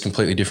business is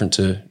completely different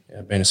to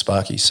being a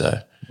Sparky.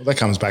 So that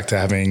comes back to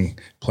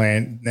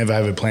never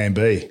have a plan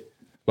B.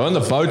 Well, on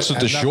the boats at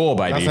the shore,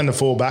 baby. Nothing to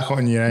fall back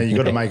on, you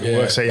got to make it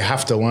work. So you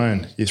have to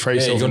learn. You throw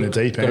yourself in the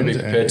deep end. Be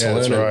prepared to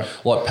learn. Right.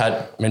 Like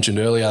Pat mentioned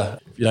earlier,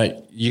 you're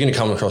going to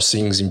come across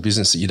things in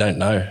business that you don't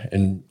know.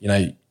 And,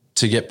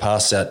 to get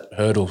past that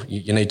hurdle,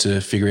 you need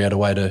to figure out a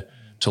way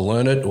to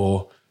learn it,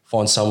 or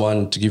find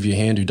someone to give you a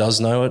hand who does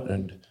know it,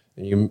 and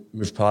you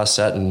move past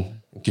that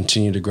and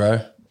continue to grow.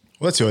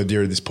 Well, that's the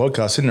idea of this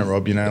podcast, isn't it,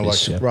 Rob?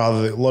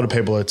 Rather, a lot of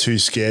people are too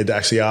scared to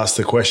actually ask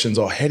the questions,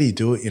 how do you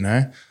do it,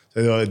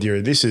 So the idea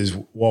of this is,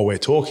 while we're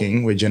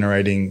talking, we're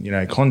generating,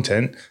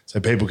 content so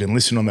people can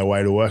listen on their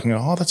way to work and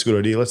go, that's a good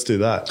idea, let's do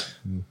that.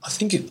 I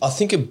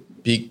think a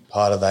big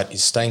part of that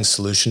is staying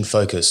solution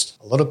focused.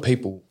 A lot of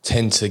people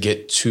tend to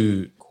get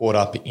too caught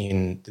up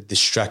in the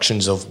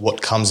distractions of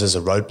what comes as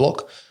a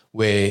roadblock,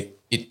 where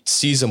it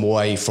steers them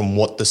away from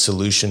what the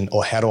solution,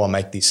 or how do I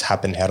make this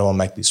happen? How do I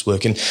make this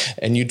work?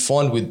 And you'd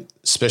find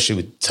especially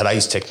with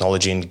today's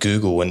technology and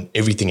Google and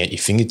everything at your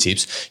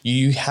fingertips,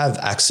 you have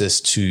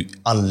access to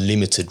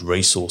unlimited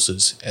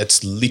resources.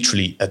 It's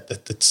literally,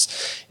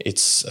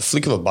 it's a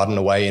flick of a button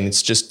away, and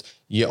it's just,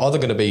 you're either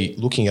going to be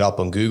looking it up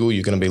on Google,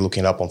 you're going to be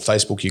looking it up on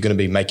Facebook, you're going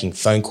to be making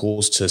phone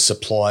calls to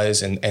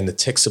suppliers and the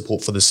tech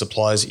support for the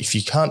suppliers. If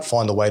you can't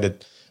find a way to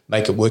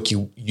make it work,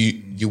 you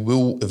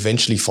will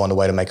eventually find a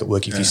way to make it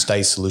work if you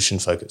stay solution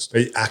focused.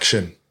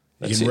 Action.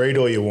 You can read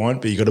all you want,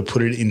 but you got to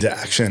put it into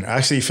action. I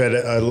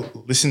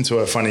listened to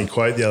a funny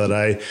quote the other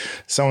day.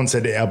 Someone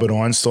said to Albert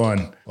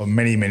Einstein,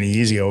 many, many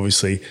years ago,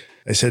 obviously,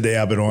 they said to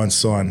Albert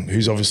Einstein,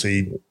 who's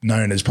obviously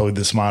known as probably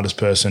the smartest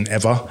person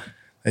ever,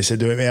 they said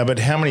to him, Albert,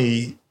 how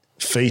many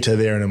feet are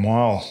there in a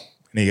mile?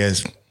 And he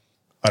goes,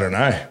 I don't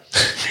know.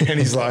 And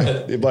he's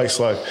like, the bloke's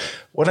like,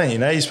 well, don't you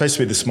know? You're supposed to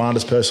be the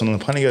smartest person on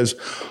the planet. He goes,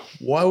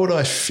 why would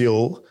I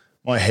fill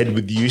my head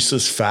with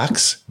useless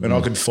facts when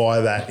I could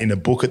fire that in a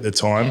book at the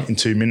time in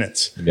 2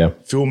 minutes? Yeah.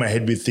 Fill my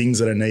head with things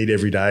that I need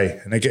every day.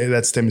 And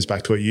that stems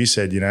back to what you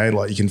said, you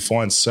can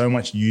find so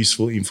much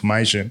useful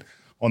information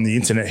on the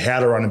internet, how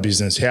to run a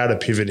business, how to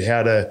pivot,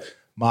 how to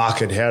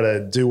market, how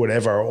to do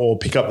whatever, or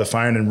pick up the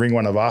phone and ring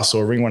one of us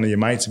or ring one of your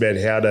mates about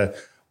how to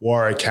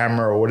wire a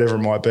camera or whatever it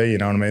might be, you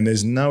know what I mean?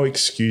 There's no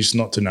excuse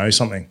not to know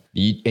something.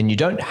 And you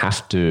don't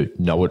have to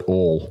know it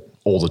all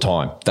the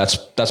time.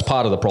 That's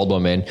part of the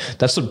problem, and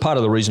that's part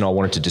of the reason I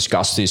wanted to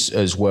discuss this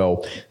as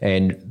well.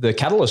 And the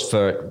catalyst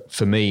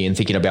for me in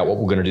thinking about what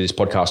we're going to do this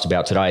podcast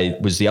about today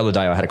was the other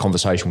day I had a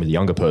conversation with a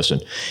younger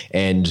person,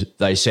 and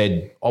they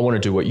said, I want to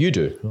do what you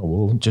do. Oh,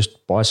 well,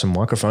 just buy some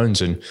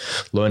microphones and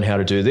learn how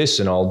to do this,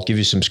 and I'll give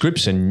you some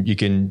scripts and you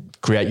can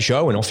create your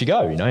show and off you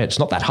go. It's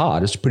not that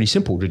hard. It's pretty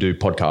simple to do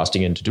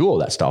podcasting and to do all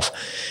that stuff.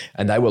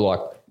 And they were like,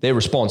 their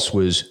response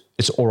was,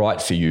 it's all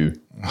right for you.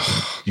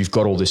 You've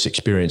got all this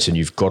experience and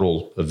you've got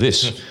all of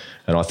this.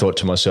 And I thought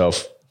to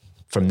myself,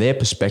 from their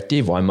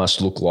perspective, I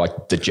must look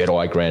like the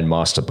Jedi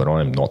Grandmaster, but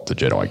I am not the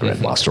Jedi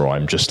Grandmaster.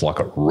 I'm just like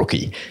a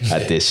rookie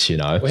at this,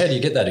 Well, how do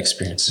you get that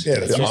experience? Yeah,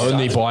 that's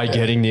only by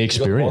getting the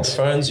experience.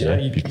 Microphones,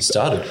 you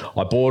started.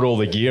 I bought all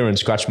the gear and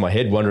scratched my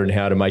head wondering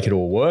how to make it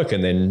all work,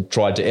 and then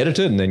tried to edit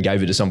it and then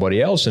gave it to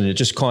somebody else, and it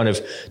just kind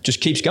of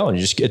just keeps going.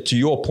 You just get to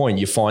your point,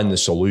 you find the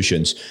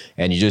solutions,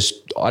 and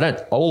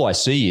all I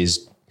see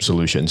is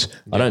solutions.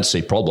 I don't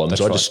see problems.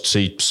 I just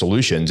see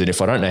solutions. And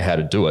if I don't know how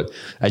to do it,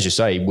 as you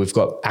say, we've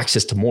got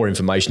access to more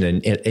information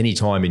than at any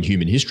time in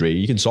human history.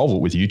 You can solve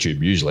it with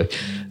YouTube usually.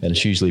 And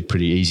it's usually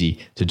pretty easy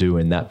to do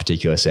in that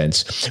particular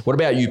sense. What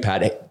about you,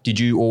 Pat? Did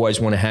you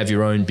always want to have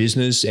your own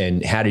business,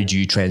 and how did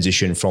you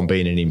transition from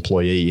being an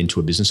employee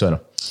into a business owner?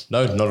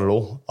 No, not at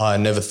all. I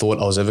never thought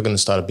I was ever going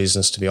to start a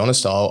business, to be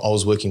honest. I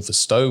was working for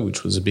Stowe,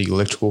 which was a big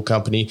electrical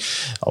company.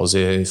 I was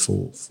there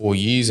for 4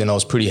 years and I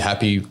was pretty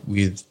happy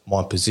with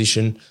my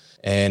position.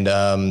 And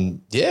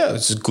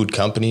it's a good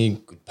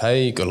company, good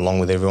pay, got along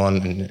with everyone,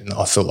 and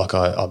I felt like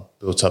I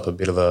built up a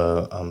bit of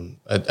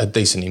a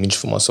decent image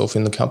for myself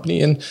in the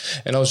company, and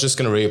I was just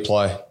going to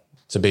reapply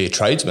to be a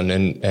tradesman,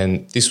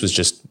 and this was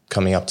just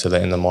coming up to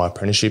the end of my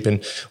apprenticeship,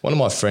 and one of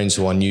my friends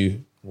who I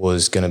knew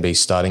was going to be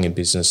starting a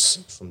business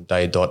from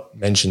day dot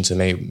mentioned to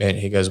me, man,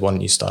 he goes, why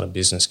don't you start a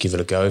business, give it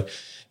a go?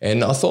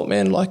 And I thought,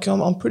 man, like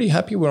I'm pretty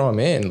happy where I'm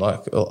at.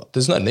 Like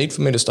there's no need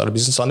for me to start a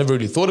business. I never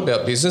really thought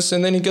about business.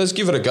 And then he goes,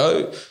 give it a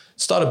go,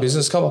 start a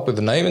business, come up with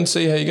a name and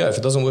see how you go. If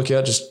it doesn't work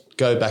out, just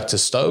go back to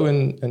Stowe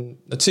and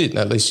that's it. And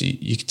at least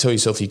you can tell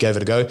yourself you gave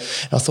it a go.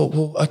 And I thought,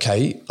 well,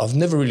 okay, I've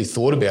never really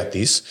thought about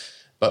this.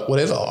 But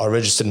whatever, I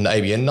registered an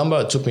ABN number.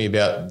 It took me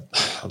about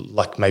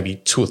like maybe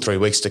 2 or 3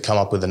 weeks to come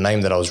up with a name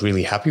that I was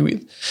really happy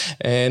with.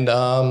 And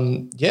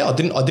I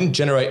didn't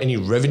generate any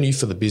revenue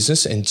for the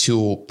business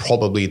until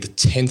probably the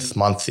 10th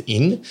month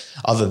in,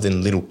 other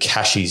than little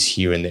cashies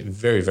here and there,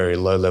 very, very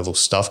low level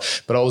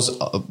stuff. But I was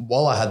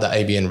while I had the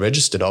ABN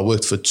registered, I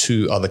worked for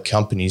 2 other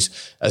companies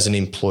as an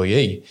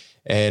employee.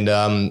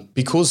 And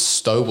because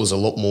Stowe was a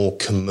lot more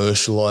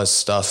commercialised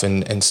stuff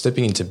and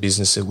stepping into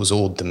business, it was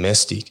all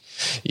domestic.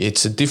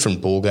 It's a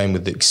different ballgame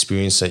with the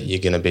experience that you're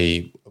going to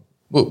be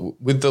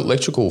with the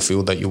electrical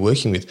field that you're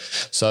working with.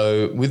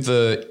 So with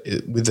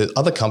the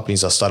other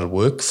companies I started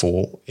work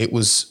for, it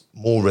was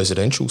more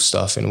residential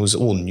stuff and it was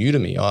all new to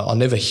me. I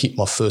never hit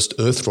my first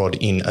earth rod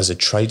in as a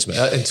tradesman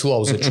until I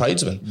was a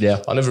tradesman.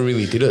 Yeah. I never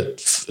really did a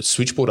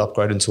switchboard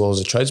upgrade until I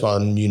was a tradesman.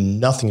 I knew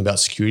nothing about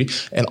security,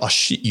 and I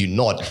shit you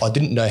not, I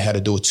didn't know how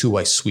to do a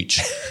 2-way switch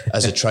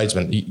as a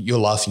tradesman. You're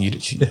laughing.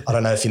 I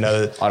don't know if you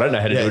know. I don't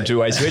know how to do a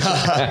 2-way switch.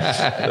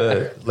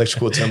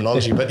 Electrical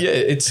terminology. But yeah,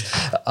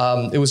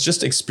 it was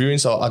just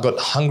experience. I got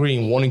hungry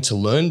and wanting to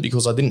learn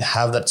because I didn't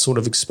have that sort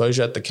of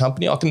exposure at the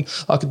company.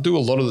 I could do a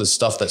lot of the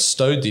stuff that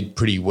Stowe did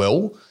pretty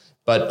well,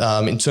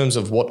 but in terms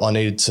of what I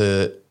needed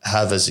to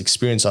have as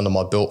experience under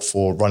my belt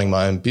for running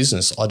my own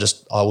business, I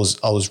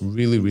was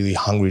really, really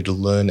hungry to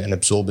learn and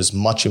absorb as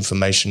much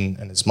information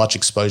and as much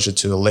exposure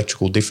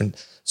to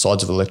different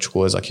sides of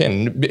electrical as I can.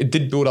 And it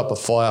did build up a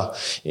fire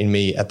in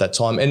me at that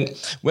time. And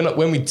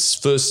when we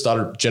first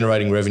started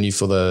generating revenue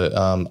for the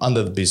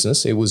under the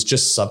business, it was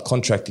just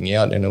subcontracting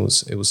out, and it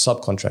was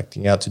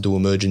subcontracting out to do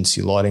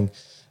emergency lighting.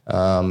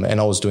 And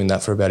I was doing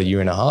that for about 1.5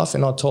 years.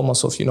 And I told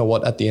myself, you know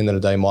what, at the end of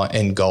the day, my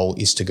end goal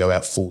is to go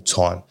out full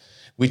time,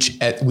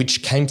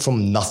 which came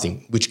from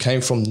nothing, which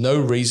came from no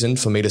reason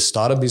for me to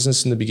start a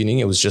business in the beginning.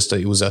 It was just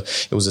it was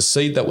a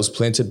seed that was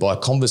planted by a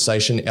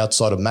conversation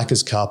outside of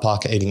Macca's car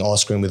park eating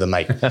ice cream with a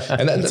mate.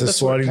 And it's a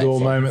sliding door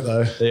moment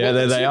though. Yeah,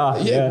 there they are.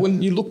 Yeah,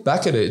 when you look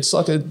back at it, it's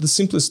like the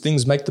simplest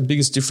things make the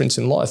biggest difference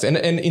in life. And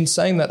in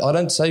saying that, I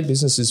don't say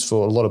business is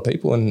for a lot of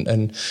people,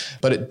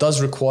 but it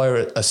does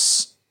require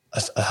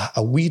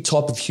a weird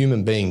type of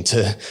human being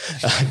to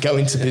go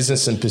into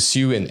business and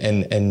pursue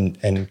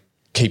and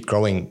keep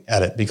growing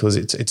at it, because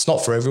it's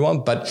not for everyone,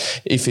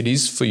 but if it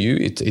is for you,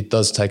 it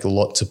does take a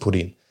lot to put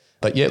in.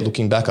 But yeah,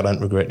 looking back, I don't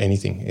regret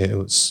anything. It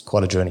was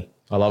quite a journey.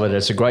 I love it.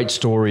 It's a great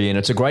story, and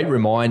it's a great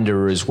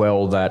reminder as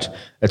well that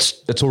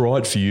it's all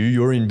right for you.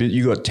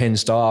 You got 10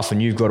 staff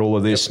and you've got all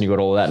of this and you've got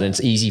all of that, and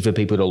it's easy for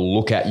people to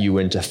look at you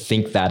and to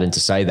think that and to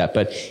say that,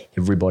 but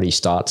everybody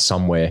starts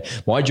somewhere.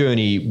 My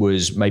journey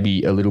was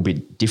maybe a little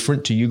bit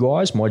different to you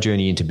guys. My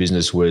journey into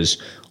business was,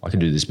 I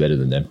can do this better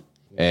than them.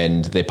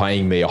 And they're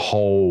paying me a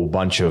whole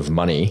bunch of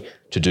money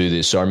to do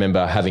this. So I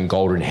remember having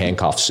golden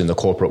handcuffs in the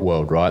corporate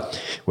world, right?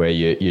 Where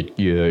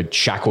you're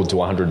shackled to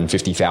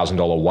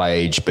 $150,000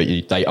 wage, but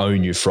they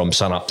own you from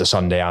sun up to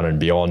sundown and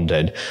beyond.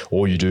 And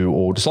all you do,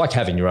 or just like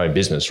having your own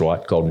business,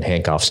 right? Golden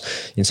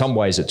handcuffs. In some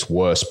ways it's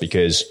worse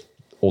because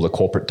all the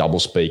corporate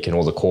doublespeak and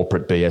all the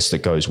corporate BS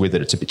that goes with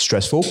it, it's a bit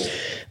stressful.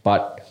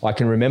 But I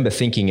can remember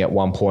thinking at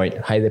one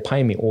point, hey, they're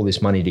paying me all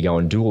this money to go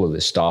and do all of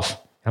this stuff.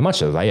 How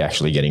much are they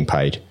actually getting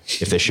paid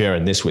if they're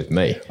sharing this with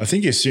me? I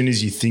think as soon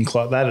as you think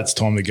like that, it's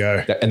time to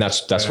go. And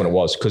that's when it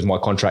was, because my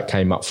contract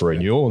came up for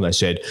renewal and they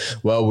said,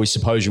 well, we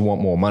suppose you want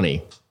more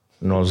money.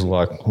 And I was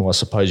like, well, I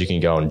suppose you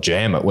can go and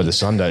jam it where the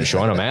sun don't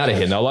shine. I'm out of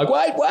here. And they're like,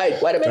 wait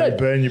a minute. Don't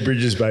burn your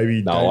bridges,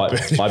 baby. No, I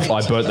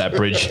burnt that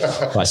bridge.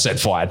 I set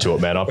fire to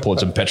it, man. I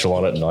poured some petrol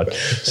on it and I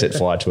set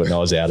fire to it and I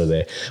was out of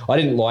there. I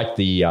didn't like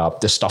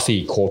the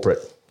stuffy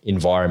corporate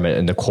environment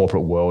and the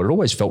corporate world. It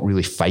always felt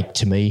really fake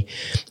to me.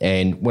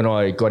 And when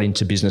I got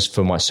into business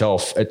for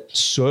myself, it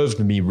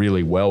served me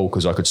really well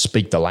because I could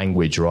speak the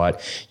language, right?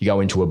 You go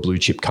into a blue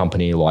chip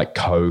company like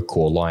Coke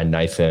or Lion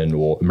Nathan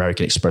or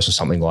American Express or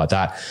something like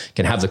that,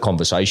 can have the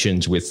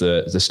conversations with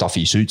the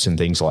stuffy suits and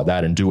things like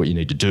that and do what you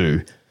need to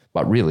do.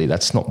 But really,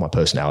 that's not my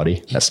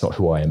personality. That's not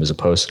who I am as a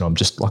person. I'm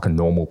just like a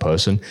normal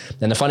person.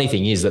 And the funny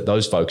thing is that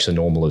those folks are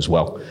normal as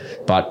well.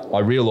 But I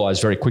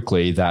realized very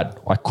quickly that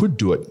I could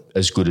do it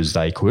as good as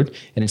they could.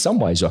 And in some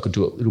ways, I could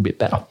do it a little bit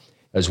better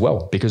as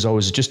well, because I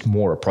was just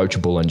more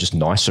approachable and just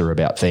nicer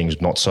about things,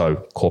 not so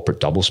corporate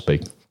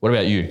doublespeak. What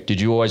about you?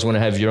 Did you always want to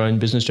have your own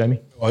business, Jamie?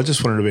 I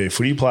just wanted to be a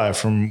footy player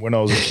from when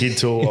I was a kid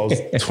till I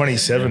was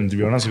 27, to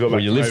be honest.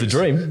 Well, you lived the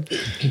dream.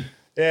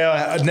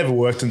 Yeah, I'd never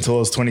worked until I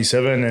was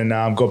 27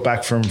 and got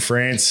back from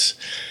France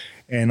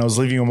and I was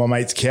living on my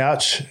mate's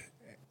couch,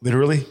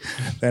 literally.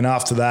 Then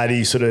after that,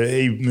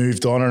 he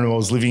moved on and I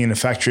was living in a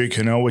factory at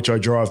Cornell, which I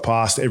drive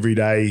past every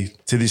day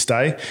to this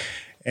day.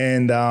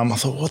 And I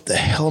thought, what the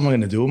hell am I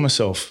going to do with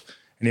myself?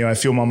 Anyway, I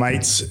feel my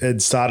mates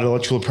had started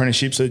electrical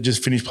apprenticeships, so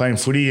just finished playing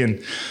footy.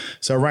 And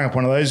so I rang up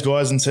one of those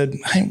guys and said,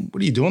 hey,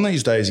 what are you doing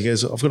these days? He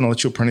goes, I've got an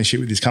electrical apprenticeship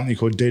with this company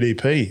called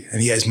DDP.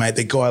 And he goes, mate,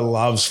 the guy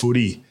loves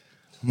footy.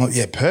 I'm like,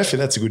 yeah, perfect.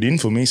 That's a good in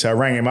for me. So I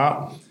rang him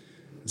up,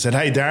 said,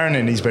 hey, Darren,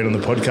 and he's been on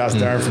the podcast,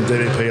 Darren from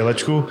DDP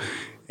Electrical.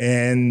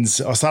 And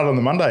I started on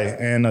the Monday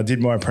and I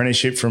did my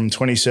apprenticeship from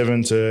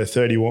 27 to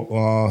 30.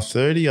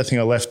 I think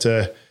I left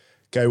to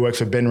go work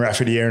for Ben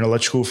Rafferty Air and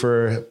Electrical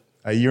for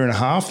a year and a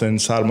half, then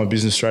started my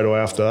business straight away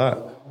after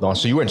that.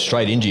 Nice. So you went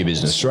straight into your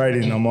business? Straight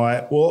in. I'm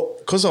like, well,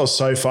 because I was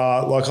so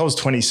far, like I was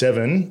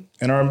 27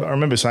 and I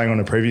remember saying on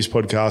a previous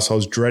podcast, I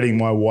was dreading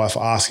my wife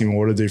asking me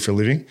what to do for a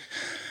living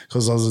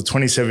because I was a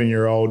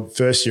 27-year-old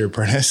first-year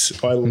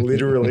apprentice. I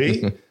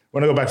literally...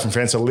 When I got back from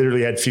France, I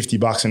literally had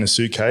 $50 in a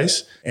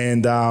suitcase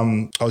and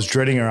I was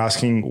dreading her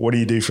asking, what do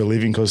you do for a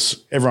living?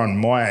 Because everyone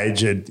my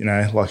age had,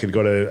 had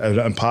got an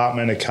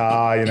apartment, a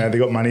car, they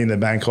got money in the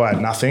bank. I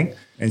had nothing.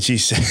 And she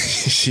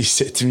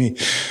said to me,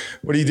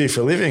 what do you do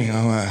for a living?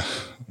 I'm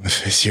a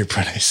first-year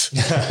apprentice.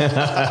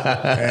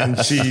 And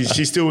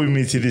she's still with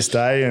me to this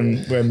day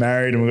and we're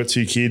married and we've got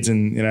 2 kids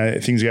and,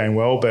 things are going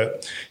well.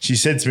 But she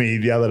said to me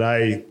the other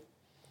day,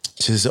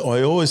 she says,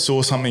 I always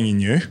saw something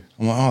in you.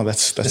 I'm like, oh,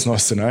 that's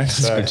nice to know.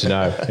 That's good to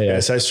know. Yeah.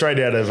 So straight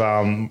out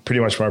of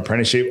pretty much my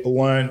apprenticeship, I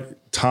learned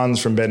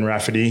tons from Ben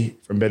Rafferty,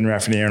 Air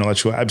and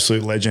Electrical,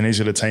 absolute legend. He's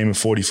got a team of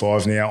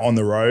 45 now on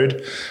the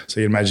road.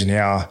 So you can imagine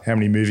how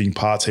many moving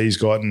parts he's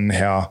got and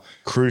how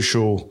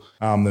crucial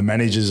the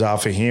managers are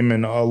for him.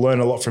 And I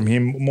learned a lot from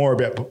him, more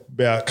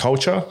about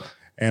culture.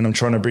 And I'm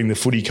trying to bring the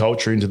footy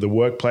culture into the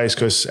workplace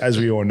because, as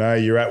we all know,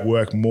 you're at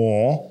work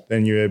more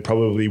than you're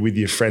probably with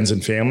your friends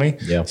and family.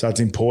 Yeah. So it's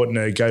important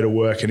to go to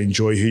work and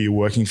enjoy who you're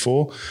working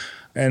for.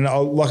 And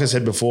like I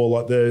said before,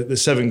 like the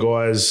 7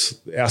 guys,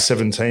 our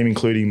 7 team,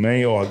 including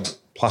me or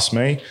plus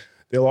me,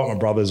 they're like my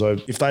brothers.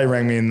 If they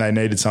rang me and they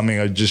needed something,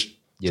 I'd just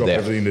drop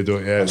everything to do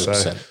it.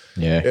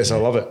 Yeah, 100%. So I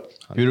love it.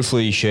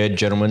 Beautifully shared,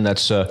 gentlemen.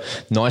 That's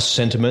nice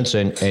sentiments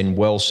and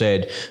well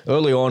said.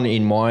 Early on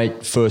in my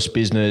first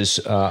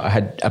business, I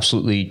had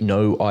absolutely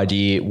no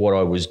idea what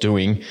I was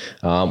doing.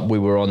 We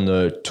were on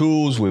the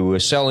tools, we were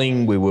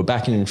selling, we were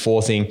backing and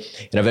forthing.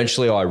 And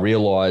eventually I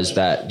realized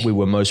that we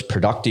were most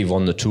productive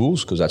on the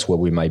tools because that's where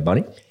we made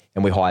money.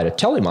 And we hired a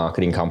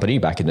telemarketing company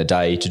back in the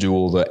day to do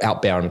all the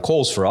outbound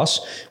calls for us,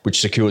 which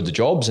secured the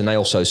jobs. And they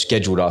also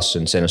scheduled us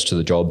and sent us to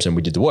the jobs and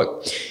we did the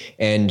work.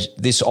 And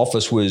this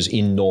office was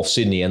in North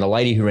Sydney. And the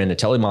lady who ran the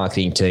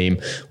telemarketing team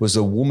was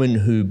the woman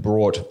who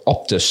brought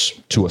Optus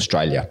to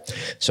Australia.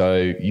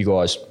 So you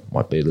guys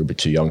might be a little bit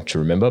too young to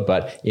remember,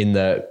 but in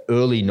the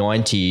early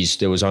 90s,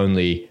 there was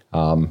only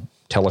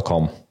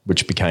Telecom,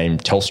 which became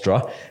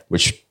Telstra,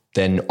 which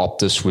then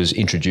Optus was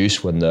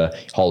introduced when the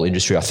whole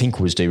industry, I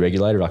think, was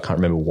deregulated. I can't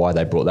remember why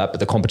they brought that,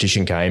 but the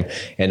competition came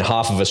and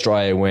half of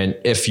Australia went,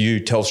 F you,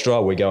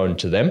 Telstra, we're going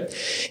to them.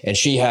 And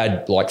she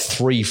had like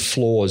 3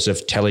 floors of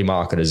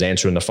telemarketers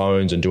answering the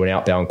phones and doing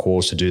outbound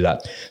calls to do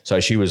that. So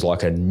she was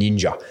like a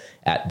ninja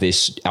at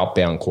this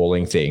outbound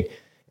calling thing.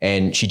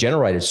 And she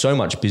generated so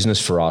much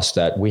business for us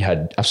that we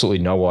had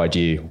absolutely no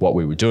idea what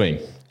we were doing.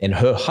 And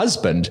her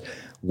husband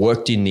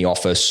worked in the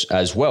office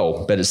as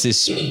well, but it's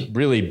this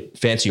really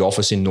fancy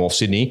office in North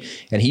Sydney.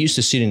 And he used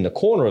to sit in the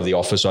corner of the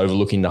office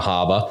overlooking the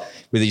harbour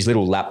with his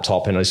little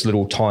laptop and his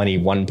little tiny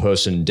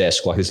 1-person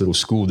desk, like his little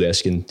school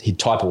desk. And he'd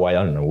type away,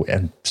 I don't know,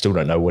 and still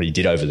don't know what he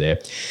did over there.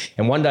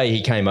 And one day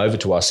he came over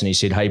to us and he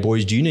said, hey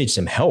boys, do you need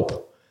some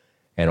help?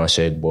 And I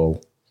said,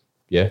 well,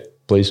 yeah,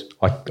 please,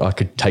 I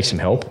could take some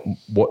help.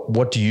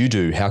 What do you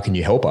do? How can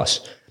you help us?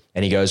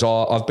 And he goes,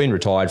 I've been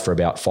retired for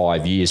about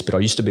 5 years, but I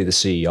used to be the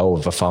CEO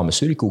of a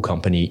pharmaceutical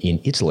company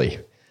in Italy.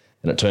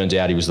 And it turns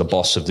out he was the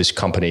boss of this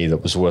company that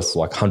was worth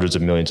like hundreds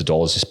of millions of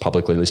dollars, this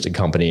publicly listed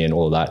company and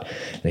all of that.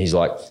 And he's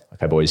like,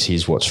 okay, boys,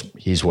 here's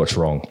what's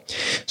wrong.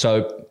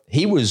 So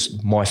he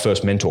was my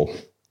first mentor.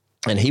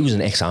 And he was an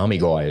ex-army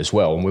guy as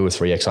well. And we were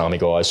 3 ex-army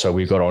guys. So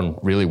we got on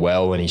really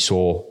well and he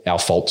saw our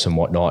faults and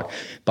whatnot.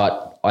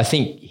 But I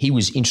think he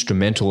was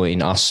instrumental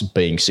in us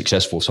being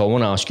successful. So I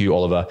want to ask you,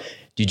 Oliver,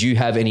 did you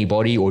have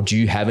anybody or do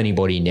you have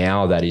anybody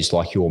now that is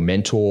like your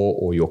mentor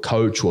or your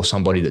coach or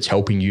somebody that's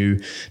helping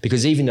you?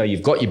 Because even though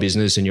you've got your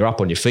business and you're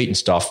up on your feet and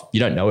stuff, you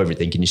don't know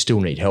everything and you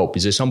still need help.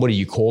 Is there somebody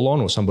you call on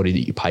or somebody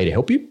that you pay to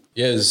help you?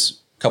 Yeah,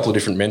 there's a couple of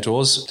different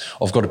mentors.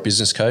 I've got a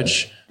business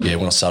coach. Yeah,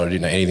 when I started, I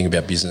didn't know anything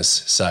about business.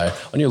 So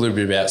I knew a little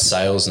bit about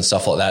sales and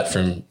stuff like that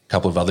from a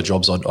couple of other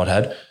jobs I'd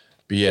had.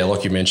 But yeah,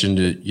 like you mentioned,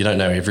 you don't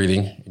know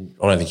everything.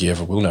 I don't think you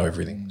ever will know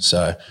everything.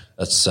 So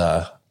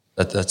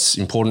that's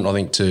important, I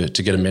think, to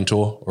get a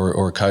mentor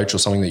or a coach or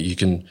something that you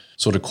can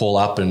sort of call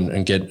up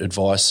and get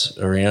advice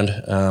around,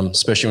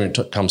 especially when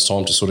it comes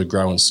time to sort of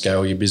grow and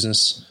scale your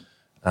business.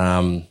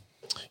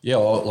 Yeah,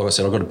 like I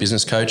said, I've got a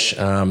business coach.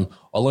 I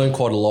learned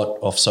quite a lot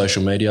off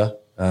social media.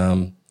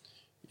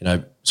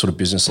 sort of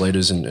business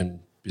leaders and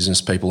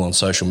business people on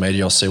social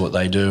media. I'll see what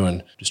they do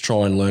and just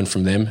try and learn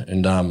from them,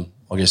 and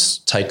I guess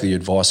take the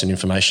advice and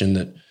information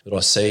that I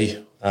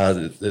see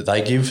that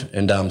they give,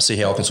 and see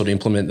how I can sort of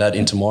implement that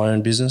into my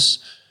own business.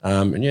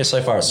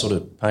 So far it's sort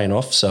of paying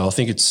off. So I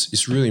think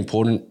it's really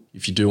important,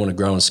 if you do want to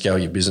grow and scale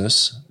your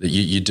business, that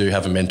you do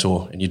have a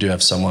mentor and you do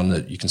have someone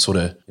that you can sort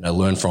of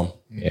learn from.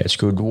 Yeah, it's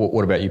good.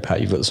 What about you,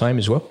 Pat? You've got the same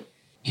as well?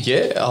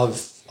 Yeah,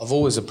 I've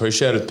always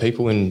appreciated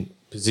people in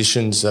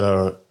positions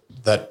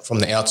that from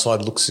the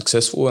outside look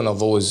successful, and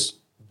I've always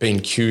been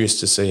curious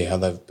to see how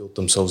they've built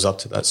themselves up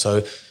to that.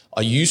 So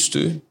I used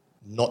to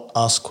not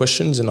ask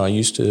questions, and I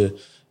used to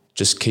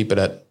just keep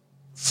it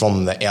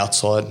from the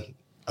outside,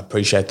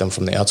 appreciate them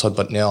from the outside.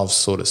 But now I've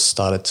sort of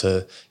started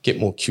to get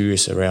more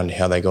curious around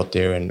how they got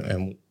there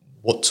and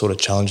what sort of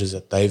challenges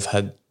that they've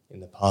had in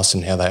the past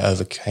and how they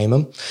overcame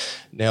them.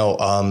 Now,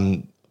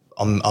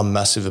 I'm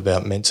massive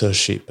about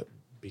mentorship,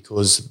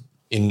 because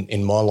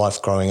in my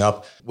life growing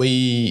up,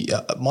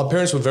 my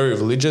parents were very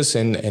religious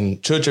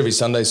and church every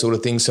Sunday sort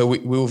of thing. So we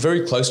were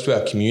very close to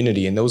our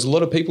community, and there was a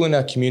lot of people in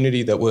our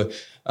community that were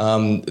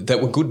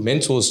good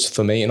mentors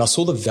for me. And I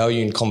saw the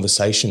value in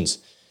conversations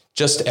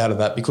just out of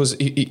that, because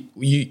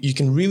you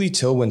can really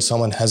tell when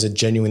someone has a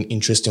genuine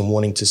interest in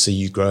wanting to see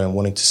you grow and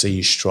wanting to see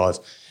you strive.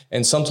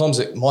 And sometimes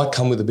it might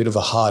come with a bit of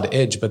a hard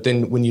edge, but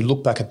then when you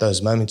look back at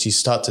those moments, you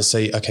start to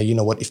see, okay, you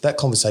know what, if that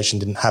conversation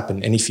didn't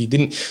happen, and if he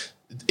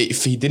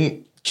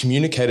didn't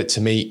communicate it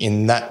to me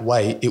in that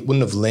way, it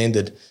wouldn't have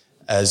landed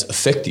as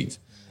effective.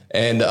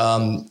 And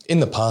in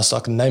the past, I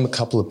can name a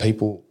couple of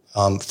people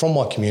from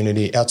my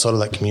community, outside of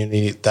that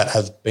community, that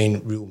have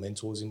been real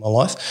mentors in my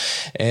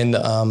life. And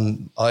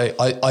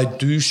I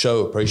do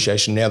show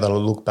appreciation now that I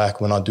look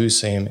back when I do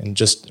see them, and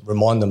just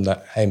remind them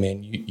that, hey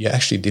man, you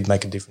actually did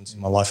make a difference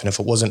in my life. And if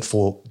it wasn't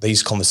for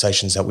these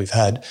conversations that we've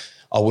had,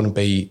 I wouldn't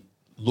be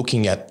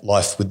looking at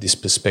life with this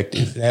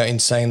perspective. Now, in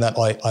saying that,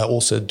 I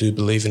also do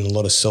believe in a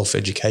lot of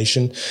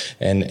self-education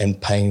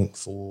and paying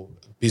for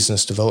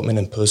business development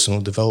and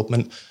personal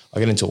development. I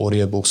get into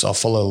audiobooks. I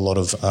follow a lot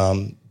of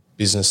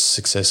business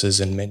successes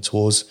and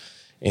mentors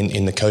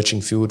in the coaching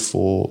field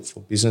for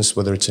business,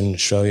 whether it's in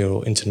Australia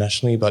or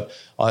internationally. But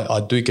I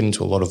do get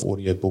into a lot of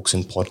audiobooks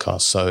and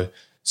podcasts. So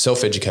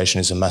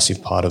self-education is a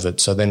massive part of it.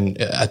 So then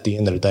at the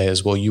end of the day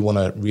as well, you want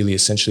to really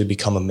essentially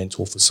become a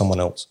mentor for someone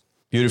else.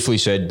 Beautifully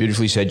said,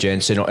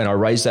 gents. And I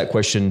raised that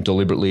question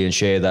deliberately and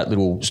share that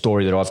little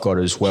story that I've got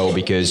as well,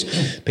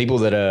 because people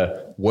that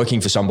are working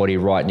for somebody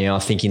right now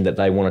thinking that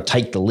they want to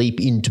take the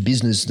leap into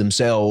business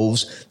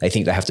themselves, they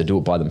think they have to do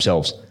it by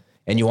themselves.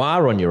 And you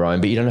are on your own,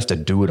 but you don't have to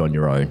do it on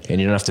your own,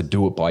 and you don't have to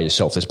do it by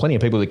yourself. There's plenty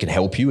of people that can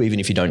help you, even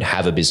if you don't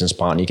have a business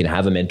partner. You can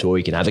have a mentor,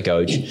 you can have a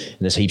coach, and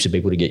there's heaps of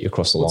people to get you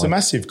across the line. It's a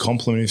massive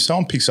compliment. If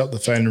someone picks up the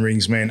phone and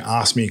rings me and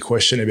asks me a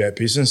question about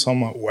business,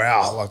 I'm like,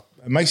 wow,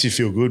 it makes you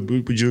feel good.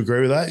 Would you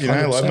agree with that? You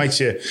know, 100%. It makes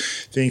you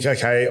think,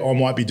 okay, I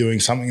might be doing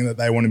something that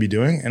they want to be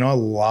doing. And I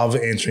love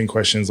answering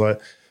questions.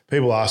 Like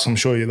people ask, I'm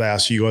sure they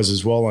ask you guys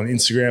as well on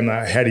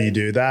Instagram, how do you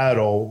do that?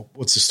 Or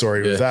what's the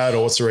story with that?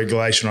 Or what's the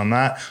regulation on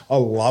that? I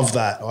love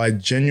that. I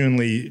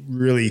genuinely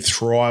really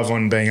thrive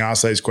on being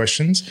asked those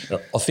questions.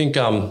 I think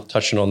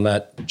touching on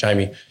that,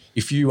 Jamie,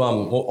 if you,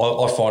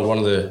 I find one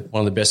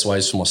of the best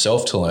ways for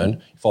myself to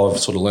learn, if I've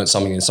sort of learned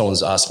something and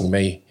someone's asking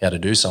me how to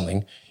do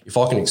something, if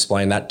I can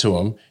explain that to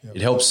them,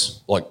 it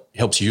helps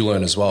you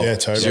learn as well. Yeah,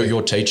 totally.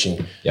 You're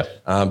teaching.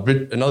 Yep. But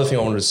another thing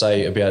I wanted to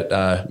say about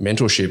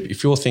mentorship,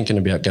 if you're thinking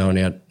about going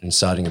out and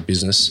starting a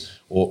business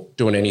or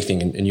doing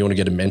anything and you want to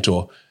get a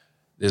mentor,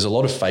 there's a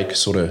lot of fake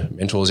sort of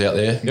mentors out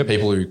there. Yep.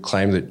 People who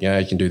claim that,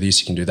 you can do this,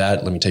 you can do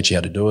that, let me teach you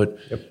how to do it.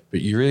 Yep.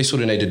 But you really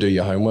sort of need to do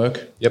your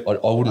homework. Yep.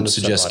 I wouldn't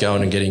suggest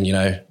going and getting,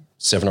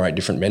 7 or 8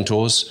 different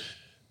mentors.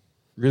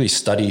 Really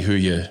study who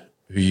you're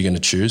going to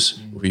choose,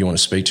 who you want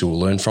to speak to or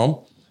learn from.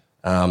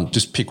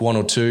 Just pick 1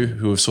 or 2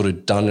 who have sort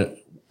of done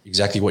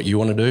exactly what you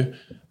want to do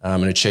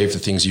and achieve the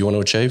things you want to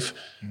achieve.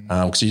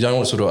 Because you don't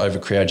want to sort of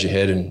overcrowd your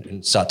head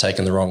and start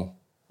taking the wrong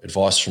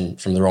advice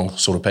from the wrong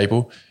sort of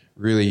people.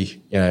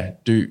 Really,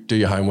 do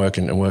your homework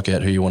and work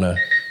out who you want to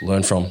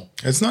learn from.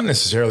 It's not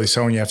necessarily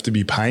someone you have to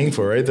be paying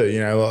for either.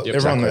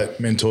 Everyone that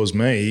mentors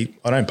me,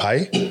 I don't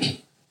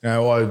pay.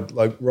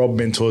 Rob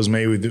mentors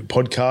me with the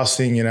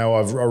podcasting.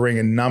 I ring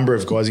a number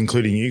of guys,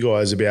 including you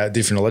guys, about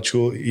different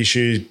electrical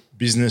issues,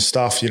 business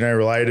stuff,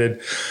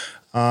 related.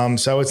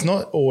 So it's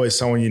not always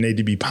someone you need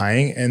to be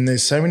paying. And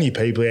there's so many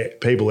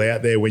people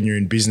out there when you're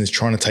in business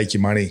trying to take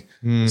your money.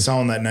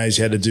 Someone that knows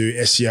how to do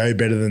SEO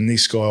better than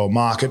this guy, or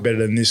market better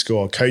than this guy,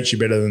 or coach you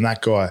better than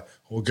that guy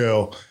or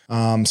girl.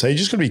 So you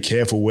just got to be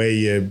careful where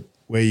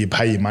you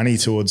pay your money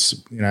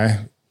towards,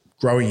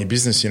 growing your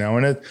business,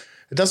 and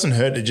it doesn't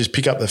hurt to just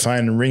pick up the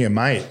phone and ring a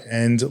mate.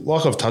 And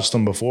like I've touched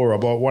on before,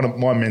 one of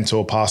my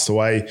mentor passed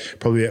away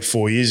probably about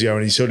 4 years ago,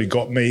 and he sort of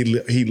got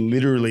me. He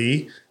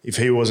literally, if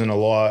he wasn't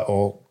alive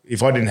or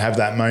if I didn't have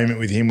that moment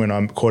with him when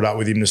I caught up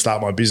with him to start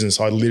my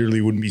business, I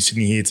literally wouldn't be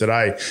sitting here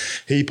today.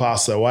 He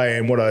passed away.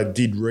 And what I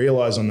did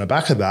realize on the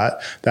back of that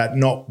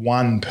not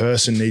one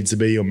person needs to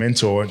be your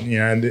mentor. You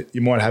know,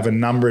 you might have a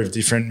number of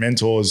different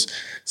mentors,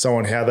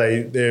 someone how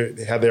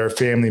they're a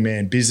family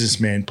man,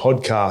 businessman,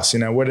 podcast, you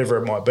know, whatever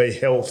it might be,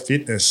 health,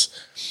 fitness.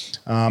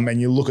 And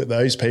you look at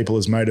those people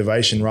as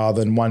motivation rather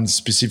than one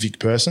specific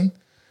person.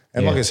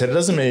 And like I said, it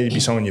doesn't mean to be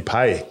someone you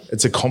pay.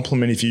 It's a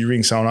compliment if you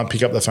ring someone up,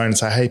 pick up the phone and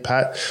say, hey,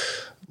 Pat,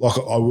 like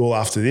I will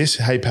after this.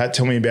 Hey, Pat,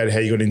 tell me about how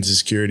you got into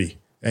security.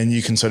 And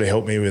you can sort of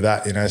help me with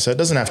that, you know. So it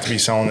doesn't have to be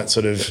someone that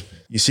sort of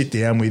you sit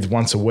down with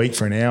once a week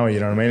for an hour, you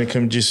know what I mean? It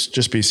can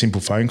just be a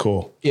simple phone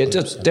call. Yeah, it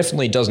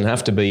definitely doesn't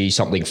have to be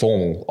something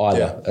formal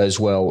either as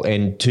well.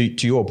 And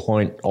to your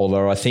point,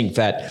 Oliver, I think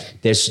that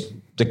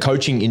the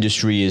coaching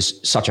industry is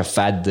such a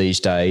fad these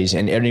days,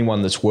 and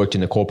anyone that's worked in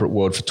the corporate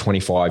world for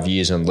 25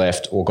 years and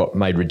left or got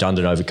made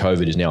redundant over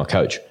COVID is now a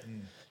coach.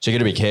 So you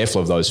got to be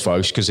careful of those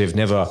folks because they've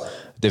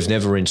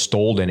never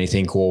installed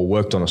anything or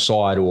worked on a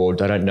site, or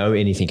they don't know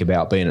anything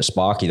about being a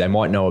Sparky. They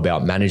might know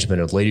about management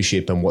of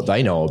leadership and what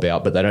they know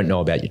about, but they don't know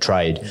about your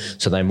trade.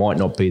 So they might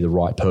not be the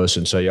right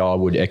person. So yeah, I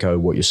would echo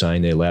what you're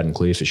saying there loud and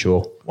clear for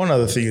sure. One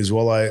other thing as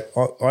well,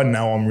 I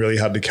know I'm really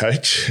hard to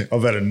coach.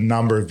 I've had a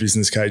number of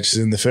business coaches,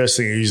 and the first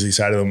thing I usually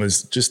say to them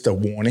is just a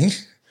warning.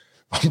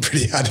 I'm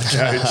pretty hard to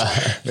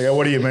coach. They go,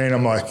 what do you mean?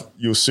 I'm like,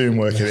 you'll soon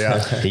work it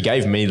out. He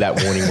gave me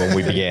that warning when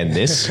we began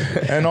this.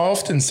 And I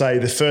often say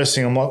the first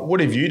thing, I'm like, what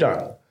have you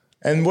done?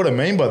 And what I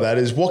mean by that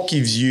is what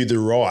gives you the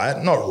right,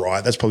 not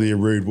right, that's probably a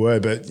rude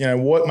word, but you know,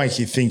 what makes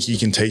you think you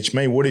can teach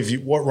me?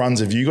 What runs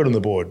have you got on the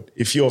board?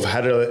 If you've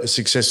had a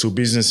successful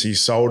business, you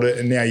sold it,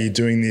 and now you're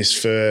doing this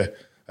for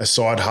a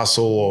side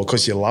hustle or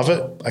because you love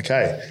it,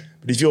 okay.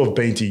 But if you've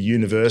been to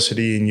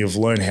university and you've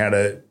learned how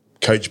to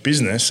coach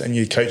business and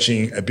you're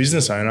coaching a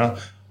business owner,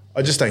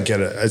 I just don't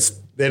get it.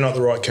 They're not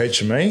the right coach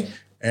for me.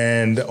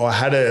 And I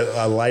had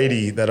a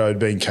lady that I'd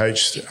been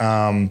coached,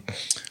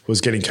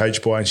 was getting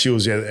coached by, and she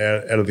was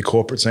out of the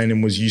corporate scene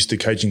and was used to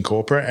coaching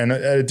corporate, and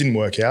it didn't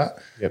work out.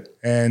 Yep.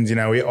 And, you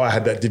know, I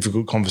had that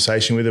difficult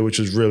conversation with her, which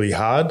was really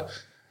hard.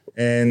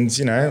 And,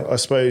 you know, I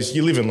suppose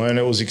you live and learn.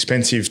 It was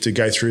expensive to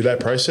go through that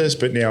process,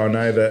 but now I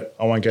know that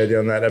I won't go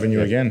down that avenue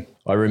again.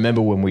 I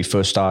remember when we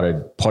first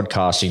started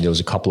podcasting, there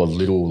was a couple of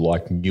little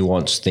like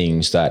nuanced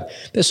things that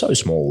they're so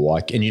small,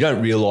 like, and you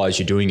don't realize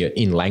you're doing it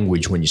in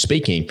language when you're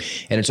speaking.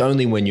 And it's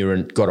only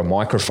when got a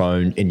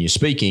microphone and you're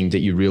speaking that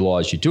you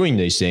realize you're doing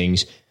these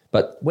things.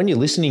 But when you're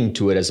listening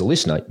to it as a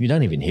listener, you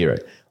don't even hear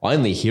it. I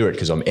only hear it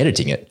because I'm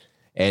editing it.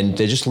 And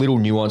they're just little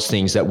nuanced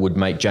things that would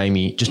make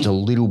Jamie just a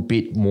little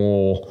bit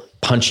more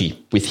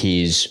punchy with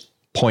his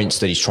points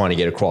that he's trying to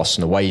get across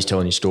and the way he's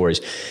telling his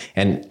stories.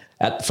 And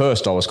at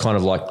first I was kind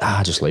of like,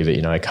 just leave it.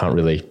 You know, I can't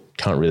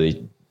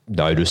really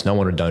notice. No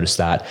one would notice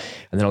that.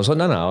 And then I was like,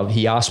 no.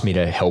 He asked me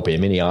to help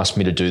him and he asked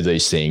me to do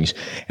these things.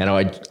 And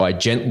I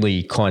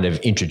gently kind of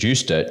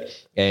introduced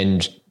it,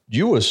 and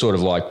you were sort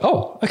of like,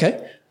 oh,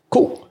 okay,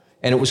 cool.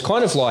 And it was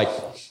kind of like,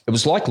 it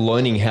was like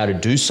learning how to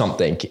do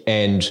something.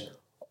 And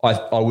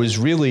I was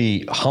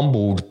really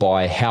humbled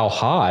by how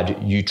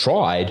hard you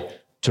tried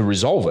to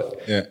resolve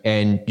it. Yeah.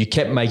 And you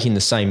kept making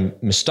the same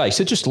mistakes.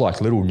 They're just like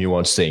little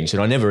nuanced things.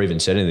 And I never even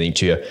said anything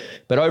to you.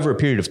 But over a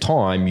period of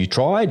time, you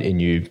tried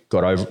and you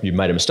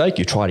made a mistake.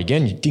 You tried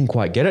again. You didn't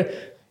quite get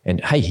it. And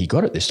hey, he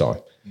got it this time.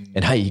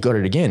 And hey, he got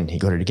it again. He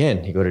got it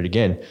again. He got it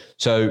again.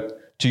 So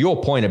to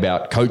your point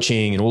about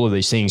coaching and all of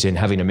these things and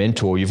having a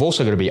mentor, you've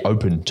also got to be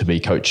open to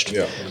be coached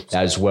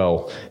as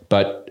well.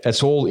 But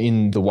it's all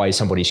in the way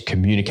somebody's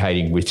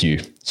communicating with you.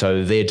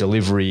 So their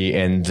delivery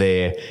and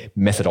their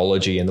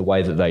methodology and the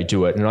way that they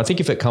do it. And I think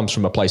if it comes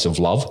from a place of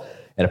love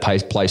and a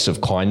place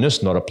of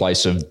kindness, not a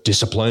place of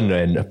discipline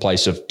and a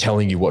place of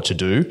telling you what to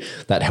do,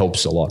 that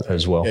helps a lot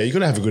as well. Yeah, you've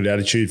got to have a good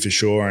attitude for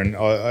sure. And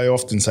I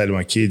often say to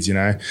my kids, you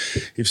know,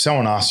 if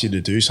someone asks you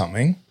to do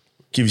something,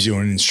 gives you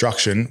an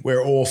instruction,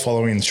 we're all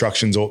following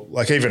instructions, or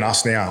like even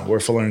us now, we're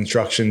following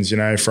instructions, you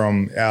know,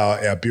 from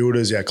our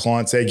builders, our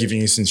clients, they're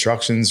giving us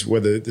instructions,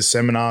 whether the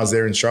seminars,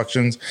 their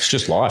instructions. It's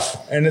just life.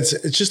 And it's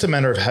just a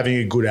matter of having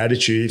a good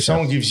attitude. If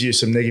someone gives you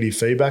some negative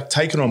feedback,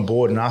 take it on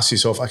board and ask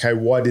yourself, okay,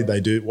 why did they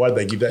give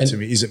that to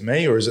me? Is it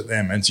me or is it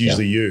them? And it's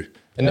usually you.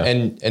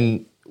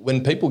 And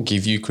when people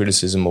give you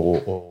criticism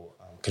or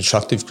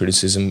constructive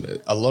criticism,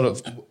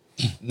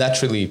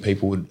 naturally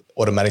people would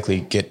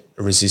automatically get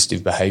a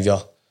resistive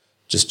behavior,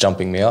 just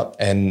jumping me up.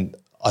 And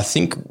I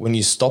think when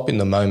you stop in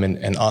the moment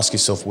and ask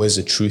yourself, where's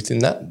the truth in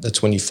that?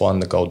 That's when you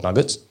find the gold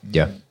nuggets.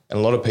 Yeah. And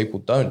a lot of people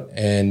don't.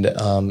 And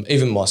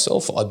even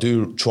myself, I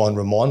do try and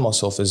remind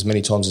myself as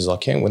many times as I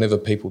can whenever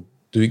people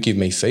do give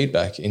me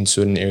feedback in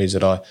certain areas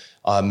that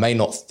I may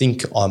not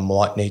think I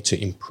might need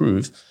to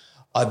improve.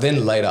 I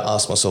then later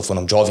ask myself when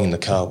I'm driving in the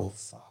car, well,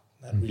 fuck,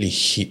 that really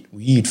hit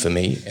weird for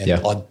me. And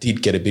I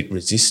did get a bit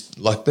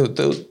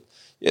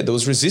there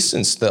was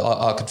resistance. That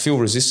I could feel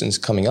resistance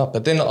coming up.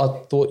 But then I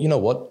thought, you know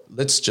what,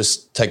 let's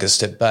just take a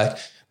step back.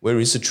 Where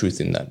is the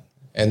truth in that?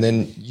 And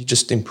then you're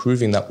just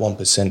improving that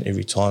 1%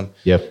 every time.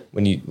 Yep.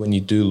 When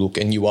you do look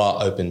and you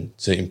are open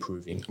to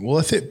improving. Well,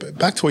 I think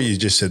back to what you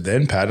just said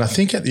then, Pat, I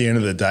think at the end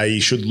of the day,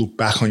 you should look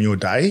back on your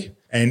day.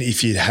 And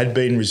if you had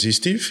been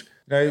resistive,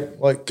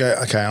 like, go,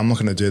 okay, I'm not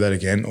going to do that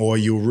again. Or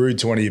you're rude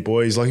to one of your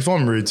boys. Like if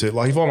I'm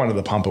under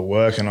the pump at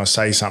work and I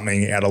say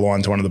something out of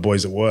line to one of the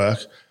boys at work,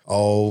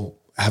 I'll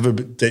have a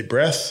deep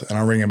breath and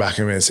I'll ring him back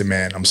and say,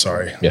 man, I'm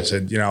sorry. Yep. I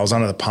said, I was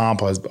under the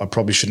pump. I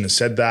probably shouldn't have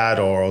said that,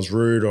 or I was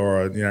rude,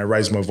 or,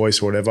 raised my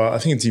voice or whatever. I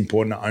think it's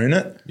important to own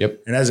it.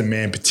 Yep. And as a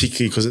man,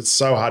 particularly because it's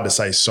so hard to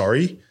say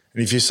sorry.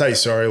 And if you say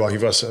sorry, like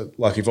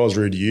if I was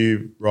rude to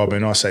you, Rob,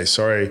 and I say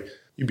sorry,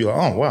 you'd be like,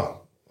 oh,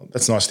 wow,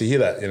 that's nice to hear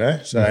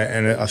that, So,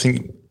 and I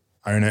think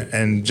own it.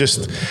 And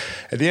just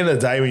at the end of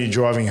the day, when you're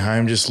driving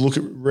home, just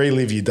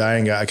relive your day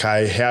and go,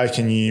 okay, how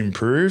can you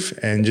improve?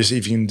 And just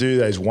if you can do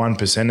those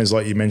 1%ers,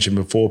 like you mentioned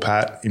before,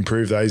 Pat,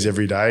 improve those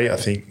every day, I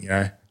think,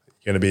 you're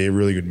going to be a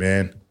really good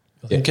man.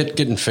 I think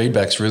getting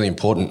feedback is really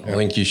important. I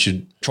think you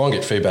should try and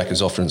get feedback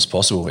as often as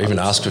possible, even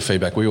ask for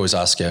feedback. We always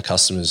ask our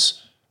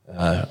customers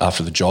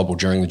after the job or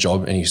during the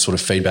job any sort of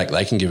feedback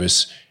they can give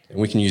us, and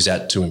we can use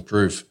that to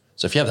improve.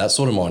 So if you have that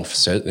sort of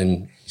mindset,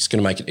 then it's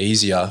going to make it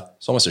easier.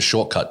 It's almost a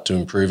shortcut to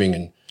improving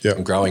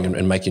and growing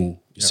and making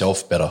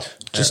yourself better.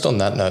 Just on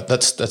that note,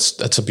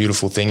 that's a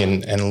beautiful thing,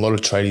 and a lot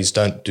of tradies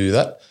don't do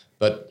that.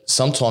 But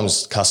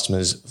sometimes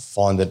customers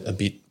find it a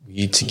bit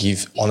weird to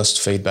give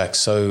honest feedback.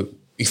 So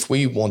if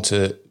we want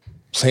to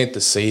plant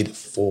the seed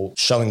for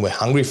showing we're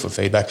hungry for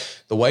feedback,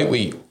 the way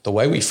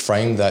we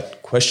frame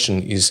that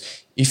question is,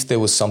 if there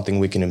was something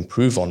we can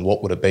improve on,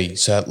 what would it be?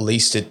 So at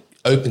least it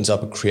opens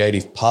up a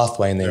creative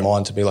pathway in their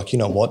mind to be like, you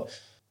know what,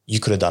 you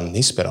could have done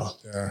this better.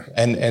 Yeah.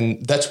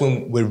 And that's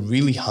when we're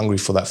really hungry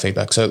for that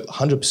feedback. So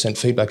 100%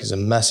 feedback is a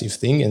massive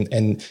thing.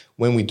 And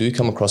when we do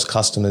come across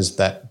customers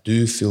that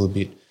do feel a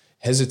bit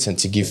hesitant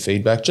to give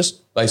feedback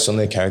just based on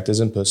their characters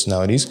and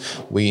personalities,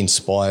 we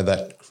inspire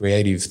that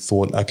creative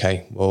thought,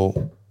 okay,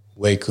 well,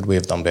 where could we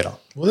have done better?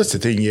 Well, that's the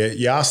thing.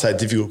 You ask that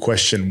difficult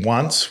question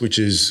once, which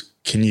is,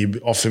 can you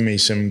offer me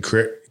some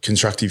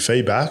constructive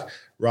feedback?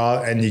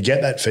 And you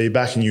get that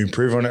feedback and you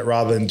improve on it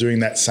rather than doing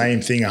that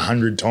same thing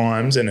 100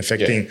 times and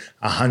affecting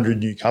 100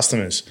 new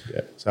customers.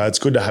 Yeah. So it's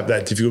good to have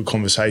that difficult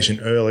conversation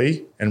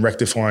early and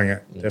rectifying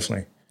it,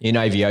 definitely. In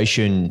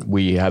aviation,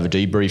 we have a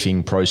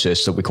debriefing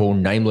process that we call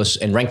nameless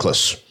and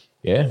rankless.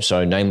 Yeah,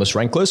 so nameless,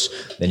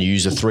 rankless. Then you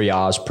use the 3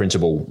 R's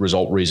principle: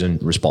 result, reason,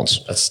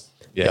 response.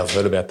 I've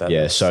heard about that.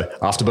 Yeah, so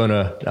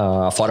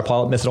afterburner fighter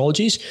pilot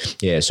methodologies.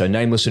 Yeah, so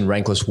nameless and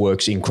rankless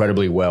works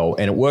incredibly well,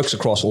 and it works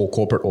across all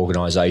corporate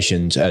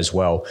organizations as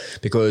well,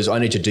 because I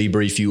need to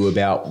debrief you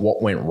about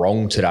what went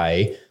wrong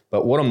today,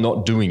 but what I'm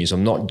not doing is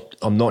I'm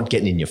not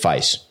getting in your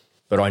face.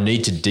 But I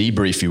need to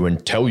debrief you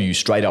and tell you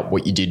straight up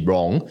what you did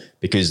wrong,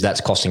 because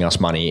that's costing us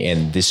money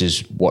and this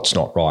is what's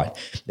not right.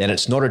 And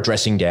it's not a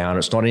dressing down.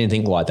 It's not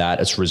anything like that.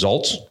 It's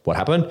results. What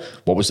happened?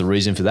 What was the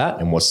reason for that?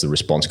 And what's the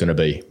response going to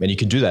be? And you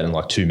can do that in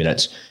like 2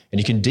 minutes.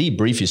 And you can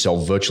debrief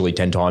yourself virtually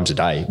 10 times a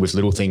day with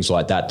little things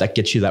like that. That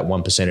gets you that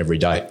 1% every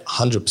day.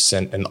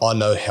 100%. And I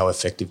know how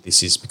effective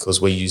this is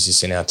because we use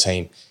this in our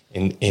team,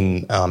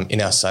 in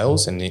our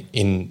sales and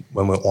in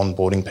when we're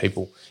onboarding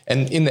people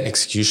and in the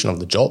execution of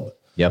the job.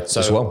 Yep, so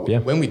as well. Yeah.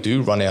 When we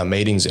do run our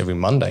meetings every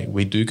Monday,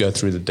 we do go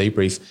through the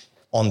debrief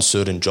on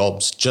certain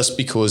jobs, just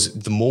because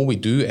the more we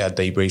do our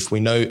debrief,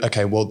 we know,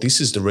 okay, well, this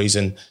is the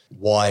reason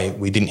why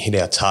we didn't hit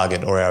our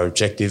target or our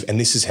objective, and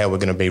this is how we're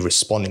going to be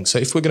responding. So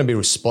if we're going to be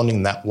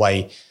responding that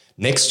way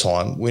next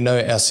time, we know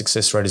our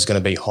success rate is going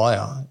to be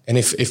higher. And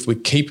if we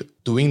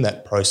keep doing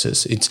that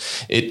process,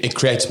 it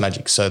creates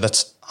magic. So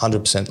that's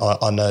 100%.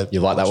 I know. You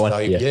like that one?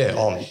 Yeah.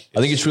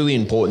 I think it's really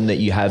important that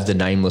you have the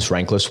nameless,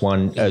 rankless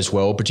one as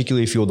well,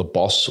 particularly if you're the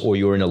boss or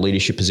you're in a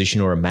leadership position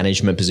or a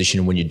management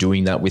position. When you're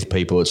doing that with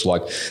people, it's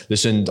like,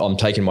 listen, I'm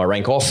taking my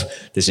rank off.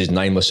 This is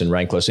nameless and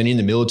rankless. And in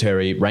the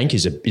military, rank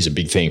is a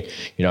big thing.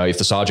 You know, if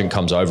the sergeant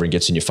comes over and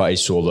gets in your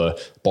face, or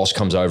the boss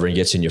comes over and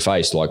gets in your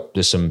face, like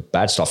there's some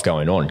bad stuff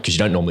going on, because you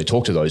don't normally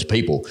talk to those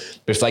people.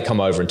 But if they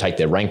come over and take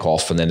their rank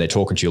off and then they're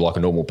talking to you like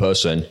a normal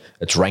person,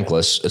 it's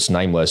rankless, it's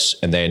nameless,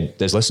 and then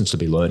there's lessons to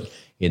be learned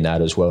in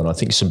that as well. And I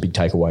think some big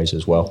takeaways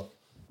as well.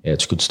 Yeah,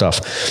 it's good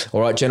stuff.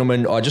 All right,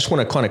 gentlemen, I just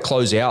want to kind of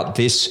close out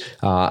this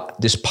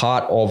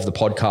part of the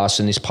podcast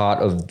and this part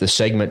of the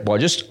segment by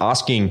just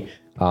asking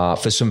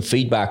for some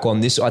feedback on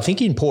this, I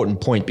think, important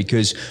point,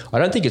 because I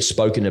don't think it's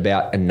spoken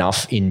about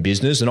enough in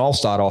business. And I'll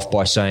start off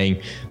by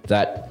saying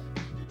that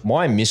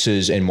my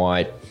missus and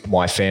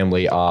my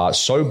family are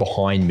so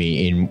behind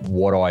me in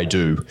what I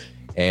do.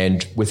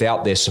 And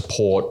without their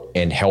support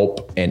and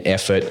help and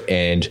effort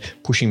and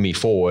pushing me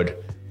forward,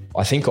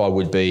 I think I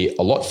would be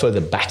a lot further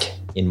back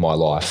in my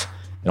life.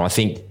 And I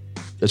think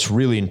it's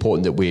really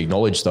important that we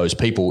acknowledge those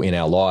people in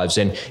our lives.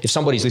 And if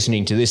somebody's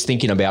listening to this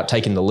thinking about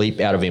taking the leap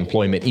out of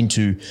employment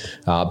into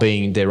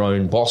being their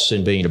own boss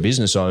and being a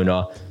business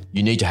owner,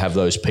 you need to have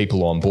those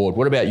people on board.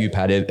 What about you,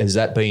 Pat? Has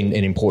that been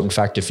an important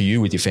factor for you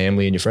with your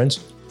family and your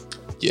friends?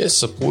 Yes,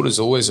 support is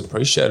always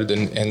appreciated.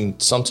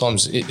 And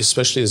sometimes,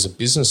 especially as a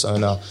business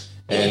owner,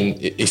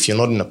 And if you're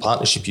not in a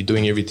partnership, you're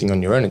doing everything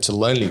on your own. It's a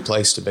lonely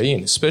place to be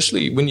in,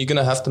 especially when you're going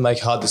to have to make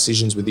hard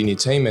decisions within your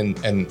team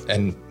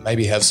and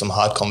maybe have some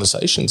hard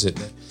conversations.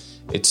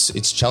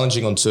 It's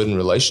challenging on certain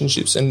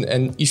relationships.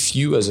 And if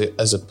you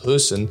as a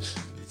person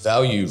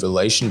value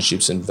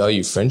relationships and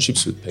value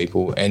friendships with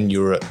people, and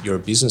you're a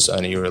business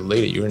owner, you're a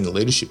leader, you're in a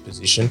leadership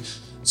position,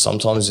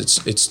 sometimes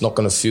it's not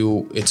going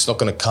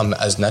to come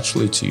as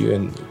naturally to you,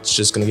 and it's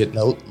just going to get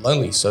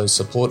lonely. So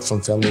support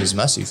from family is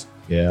massive.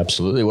 Yeah,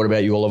 absolutely. What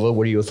about you, Oliver?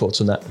 What are your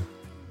thoughts on that?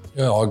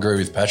 Yeah, I agree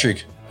with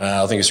Patrick.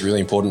 I think it's really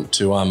important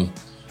to,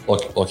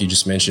 like you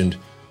just mentioned,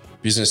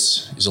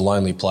 business is a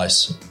lonely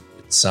place.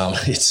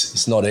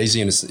 It's not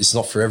easy, and it's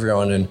not for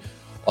everyone. And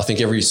I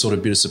think every sort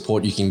of bit of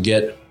support you can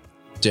get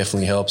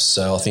definitely helps.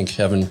 So I think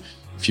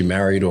if you're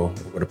married or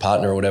got a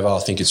partner or whatever, I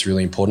think it's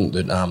really important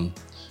that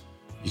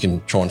you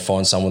can try and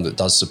find someone that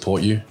does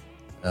support you,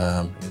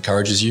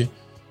 encourages you.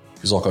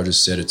 Because like I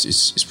just said,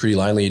 it's pretty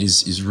lonely. It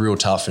is real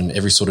tough, and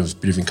every sort of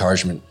bit of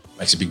encouragement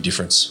makes a big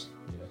difference.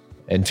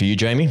 And for you,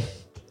 Jamie?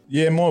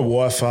 Yeah, my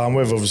wife,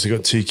 we've obviously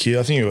got 2 kids.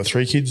 I think you've got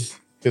 3 kids.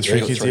 Got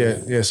 3 kids,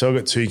 yeah. So I've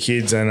got 2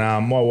 kids, and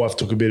my wife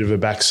took a bit of a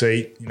back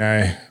seat,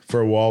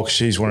 for a while, because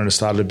she's wanted to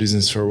start a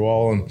business for a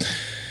while. And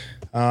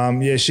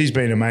she's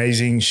been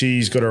amazing.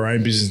 She's got her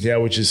own business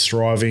now, which is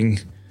thriving.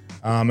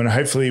 And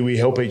hopefully we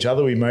help each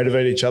other, we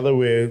motivate each other.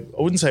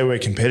 I wouldn't say we're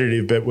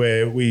competitive, but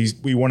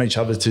we want each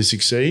other to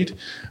succeed.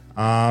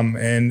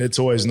 And it's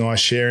always nice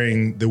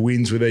sharing the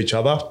wins with each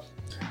other.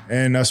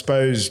 And I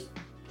suppose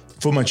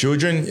for my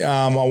children,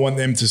 I want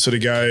them to sort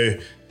of go,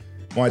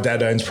 my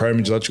dad owns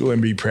Promage Electrical,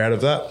 and be proud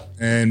of that,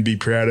 and be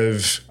proud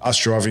of us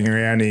driving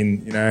around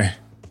in, the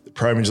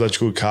Promage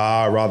Electrical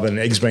car rather than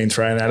eggs being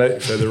thrown at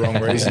it for the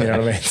wrong reason, you know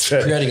what I mean?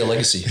 So, creating a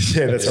legacy.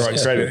 Yeah, that's right.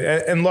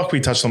 Great. And like we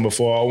touched on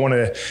before, I want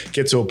to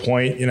get to a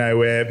point,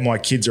 where my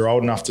kids are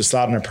old enough to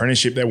start an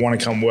apprenticeship. They want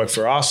to come work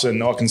for us,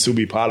 and I can still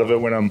be part of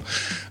it when I'm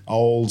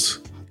old,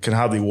 can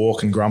hardly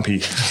walk and grumpy.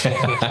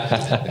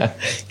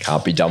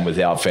 Can't be done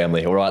without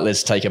family. All right,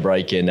 let's take a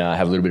break and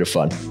have a little bit of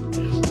fun.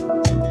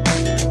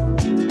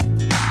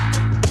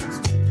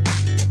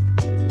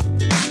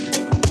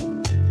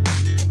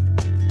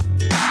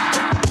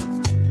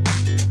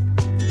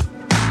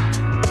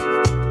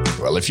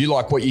 If you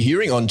like what you're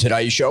hearing on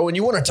today's show and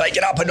you want to take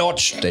it up a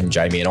notch, then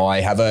Jamie and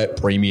I have a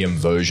premium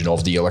version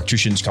of the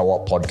Electricians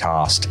Co-op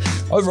podcast.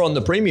 Over on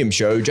the premium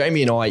show,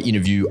 Jamie and I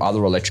interview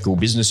other electrical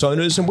business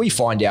owners, and we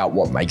find out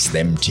what makes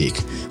them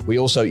tick. We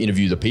also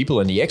interview the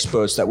people and the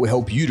experts that will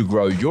help you to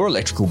grow your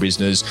electrical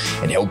business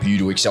and help you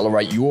to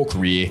accelerate your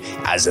career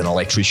as an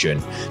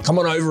electrician. Come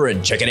on over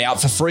and check it out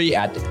for free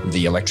at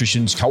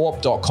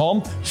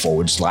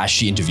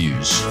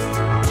theelectricianscoop.com/interviews.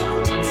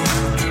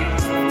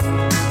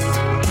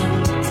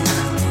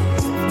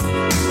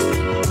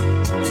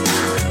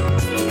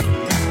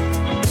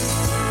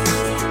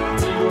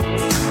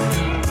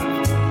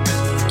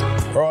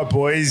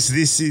 Boys,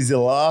 this is the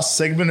last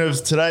segment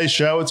of today's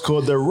show. It's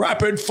called the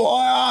Rapid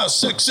Fire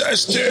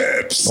Success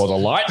Tips. Or the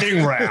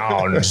Lightning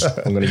Round.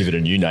 I'm going to give it a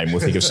new name.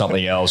 We'll think of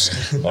something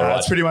else. All right.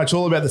 It's pretty much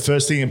all about the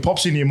first thing that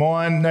pops in your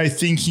mind. No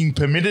thinking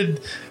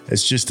permitted.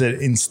 It's just an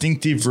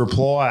instinctive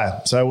reply.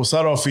 So we'll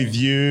start off with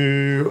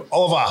you,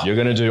 Oliver. You're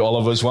going to do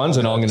Oliver's ones,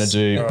 and I'm going to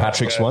do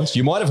Patrick's ones.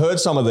 You might have heard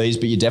some of these,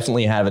 but you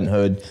definitely haven't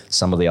heard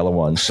some of the other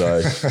ones.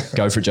 So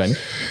go for it, Jamie.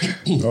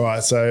 All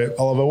right. So,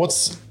 Oliver, what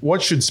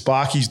should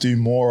Sparkies do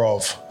more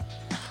of?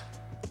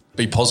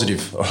 Be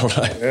positive. All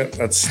right. Yeah,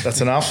 that's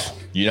enough.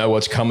 You know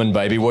what's coming,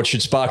 baby. What should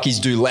Sparkies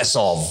do less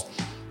of?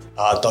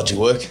 Dodgy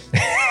work.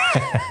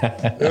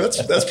 Yeah,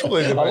 that's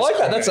probably the most. I like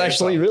that. That's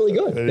actually really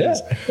good. Yeah.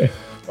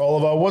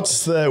 Oliver,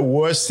 what's the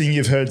worst thing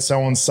you've heard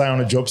someone say on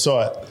a job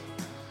site?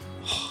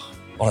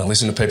 I don't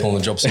listen to people on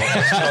the job site.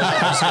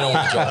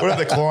 What about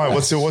the client?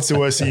 What's the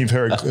worst thing you've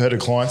heard a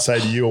client say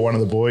to you or one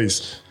of the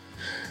boys?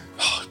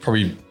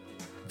 Probably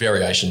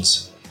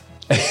variations.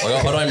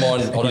 I don't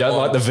mind. You don't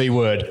like the V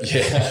word.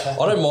 Yeah,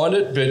 I don't mind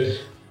it, but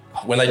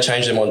when they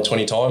change them on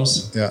 20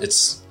 times,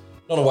 it's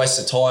not a waste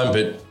of time,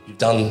 but you've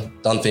done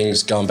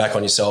things, going back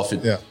on yourself.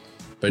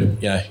 But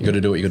you got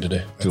to do what you got to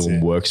do. Doing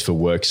works for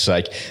work's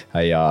sake.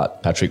 Hey,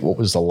 Patrick, what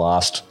was the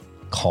last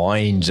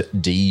kind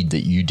deed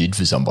that you did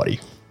for somebody?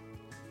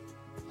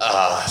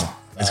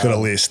 He's got a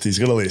list.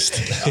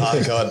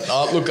 Oh,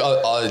 God. Look,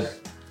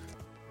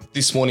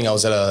 this morning I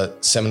was at a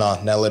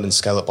seminar, Nail It and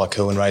Scale It by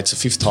Kerwin Ray. It's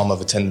the 5th time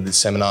I've attended this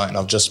seminar, and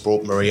I've just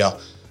brought Maria.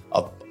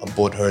 I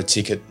bought her a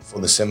ticket for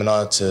the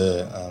seminar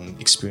to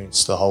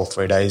experience the whole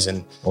 3 days.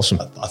 And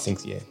awesome. I think,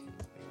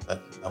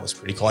 that was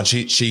pretty kind.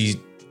 She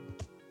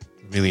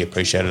really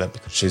appreciated it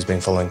because she's been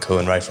following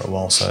Kerwin Ray for a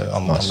while. So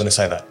I'm going to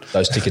say that.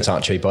 Those tickets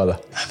aren't cheap either.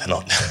 No, they're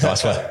not.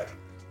 Nice one.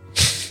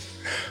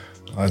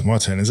 It's my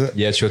turn, is it?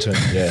 Yeah, it's your turn.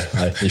 Yeah.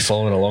 Hey, you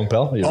following along,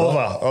 pal? Oliver,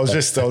 right. I was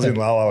in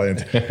La La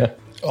Land.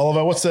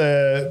 Oliver, what's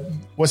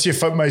your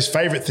most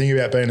favourite thing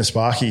about being a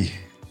Sparky?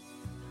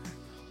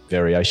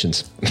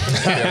 Variations.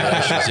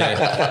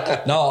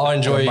 Yeah. No, I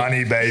enjoy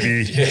money,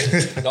 baby.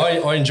 Yeah.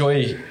 I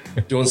enjoy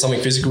doing something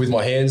physical with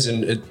my hands,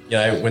 and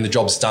when the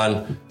job's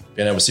done,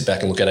 being able to sit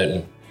back and look at it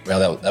and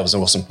Wow, that was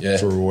awesome. Yeah.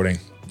 It's rewarding.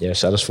 Yeah,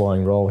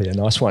 satisfying role. Yeah,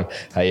 nice one.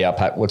 Hey,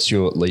 Pat, what's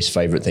your least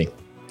favourite thing?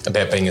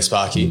 About being a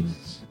Sparky.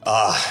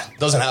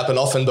 Doesn't happen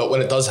often, but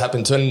when it does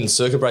happen, turning the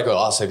circuit breaker or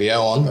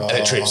RCBO on and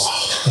it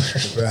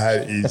trips.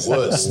 That is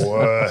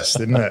worst,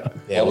 isn't it?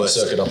 Yeah, worst.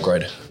 Circuit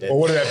upgrade. Or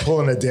what about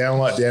pulling a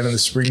downlight down in the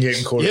spring,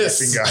 getting caught in the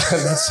finger?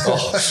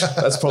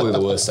 That's probably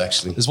the worst,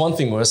 actually. There's one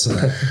thing worse than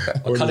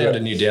that. I cut out a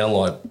new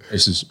downlight.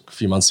 This is a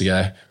few months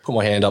ago. Put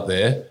my hand up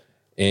there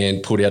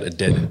and pulled out a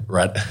dead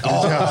rat.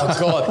 Oh,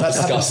 God, that's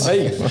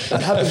disgusting.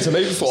 That happened to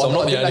me before. So I'm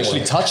not I didn't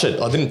actually touch it.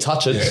 I didn't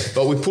touch it,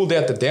 but we pulled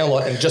out the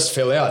downlight and it just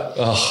fell out.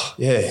 Oh,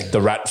 yeah.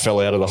 The rat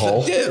fell out of the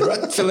hole. Yeah, the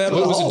rat fell out of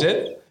the hole. Was it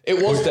dead?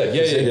 It was dead.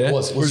 Yeah, it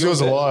was. Was yours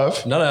dead?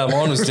 alive? No,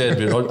 mine was dead.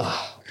 But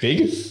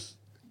Big?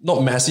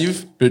 not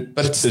massive, but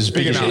It's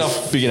big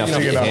enough. Big enough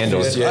to get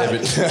handles. yeah,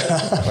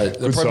 but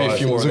there'll probably be a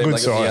few more It was of a them. good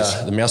They got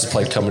size. the mouse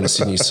plate coming to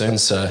Sydney soon,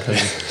 so You're going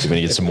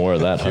to get some more of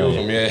that. few of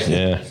them,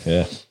 yeah.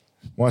 Yeah.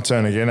 My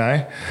turn again,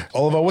 eh?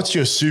 Oliver, what's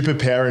your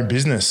superpower in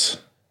business?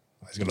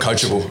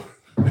 coachable.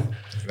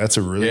 That's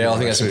a really Yeah, I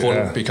think that's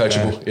important. Be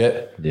coachable.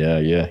 Yeah.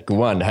 Yeah. Good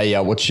one. Hey,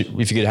 if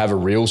you could have a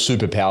real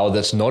superpower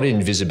that's not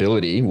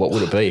invisibility, what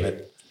would it be?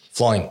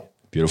 Flying.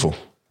 Beautiful.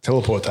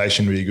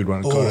 Teleportation would be a good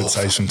one. God, it'd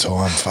save some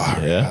time.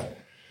 Fuck. Yeah.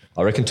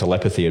 I reckon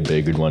telepathy would be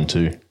a good one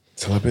too.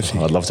 Telepathy.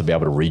 I'd love to be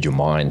able to read your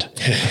mind.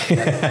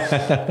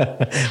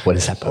 What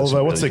is that person?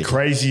 Oliver, what's the really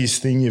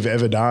craziest thing you've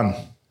ever done?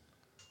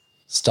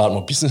 Start my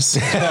business.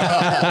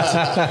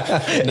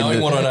 Knowing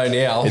what I know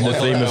now. In the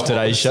theme of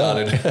today's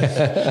show.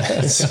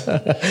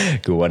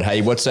 Good one.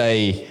 Hey, what's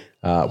a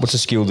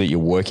skill that you're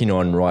working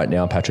on right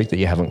now, Patrick, that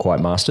you haven't quite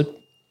mastered?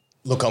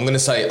 Look, I'm going to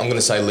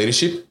say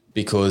leadership,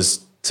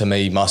 because to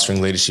me,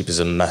 mastering leadership is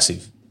a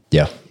massive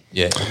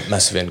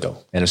end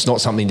goal. And it's not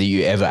something that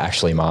you ever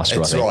actually master,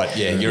 That's I think. right.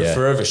 Yeah, you're a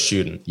forever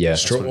student. Yeah.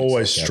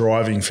 Always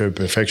striving for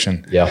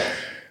perfection. Yeah.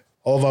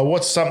 Oliver,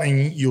 what's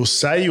something you'll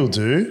say you'll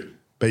do,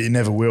 but you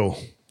never will?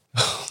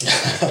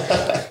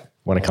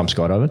 Want to come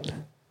skydiving?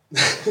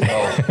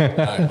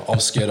 No, I'm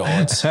scared of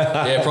heights.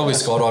 Yeah, probably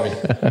skydiving.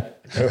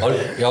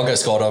 I'll go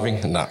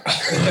skydiving. No.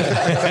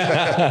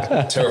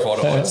 Terrified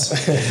of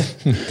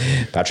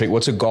heights. Patrick,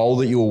 what's a goal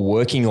that you're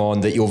working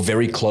on that you're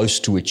very close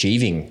to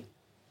achieving?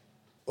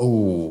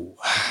 Oh,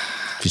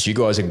 Because you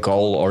guys are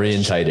goal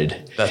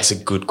orientated. that's a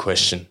good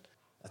question.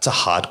 That's a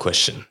hard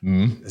question.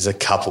 There's a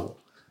couple.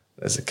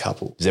 Is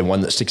there one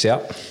that sticks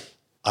out?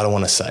 I don't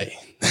want to say.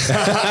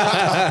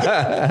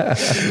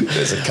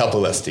 There's a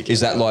couple that stick out. Is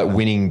that like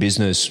winning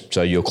business?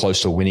 So you're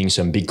close to winning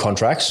some big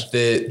contracts?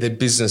 They're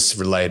business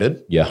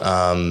related.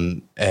 Yeah.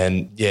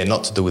 And yeah,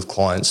 not to do with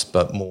clients,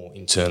 but more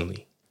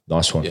internally.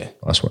 Nice one. Yeah.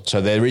 Nice one. So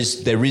there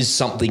is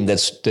something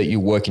that you're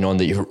working on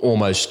that you've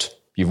almost.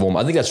 I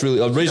think that's really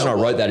the reason I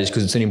wrote that is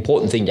because it's an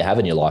important thing to have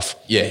in your life.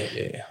 Yeah.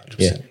 100%.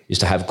 Yeah. Is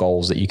to have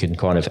goals that you can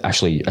kind of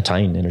actually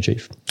attain and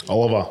achieve.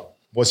 Oliver,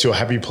 what's your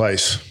happy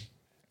place?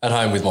 At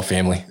home with my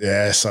family.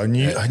 Yes, I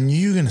knew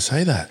you were going to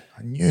say that.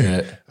 I knew.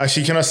 Yeah.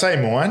 Actually, can I say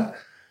mine?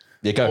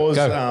 Yeah,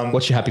 go.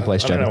 What's your happy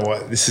place, I Jamie? don't know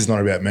what. This is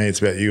not about me. It's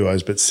about you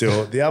guys. But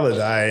still, the other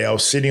day I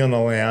was sitting on the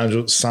lounge.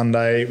 It was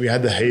Sunday. We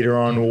had the heater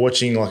on. We're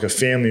watching like a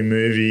family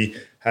movie.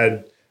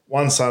 Had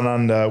one son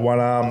under one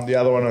arm, the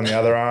other one on the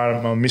other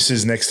arm. My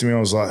missus next to me. I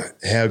was like,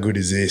 how good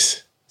is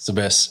this? It's the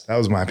best. That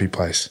was my happy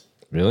place.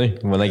 Really?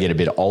 When they get a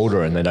bit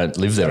older and they don't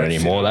live there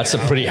anymore, that's a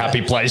pretty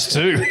happy place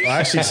too.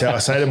 I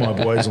say to my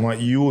boys, I'm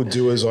like, you will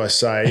do as I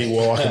say,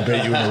 or I can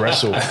beat you in a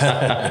wrestle.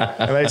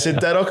 And they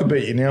said, Dad, I could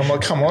beat you now. I'm like,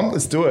 come on,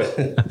 let's do it.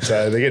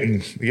 So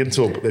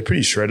they're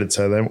pretty shredded,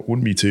 so they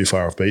wouldn't be too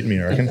far off beating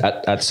me, I reckon.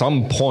 At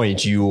some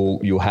point,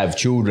 you'll have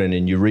children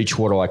and you reach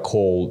what I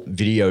call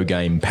video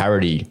game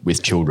parity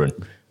with children.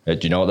 Do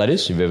you know what that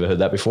is? You've ever heard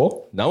that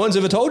before? No one's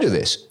ever told you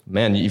this.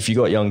 Man, if you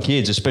got young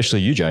kids,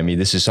 especially you, Jamie,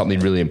 this is something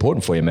really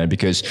important for you, man,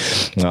 because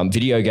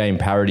video game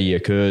parity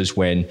occurs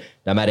when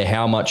no matter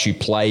how much you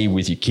play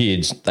with your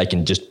kids, they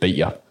can just beat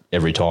you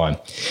every time.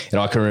 And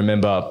I can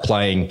remember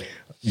playing,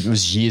 it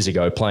was years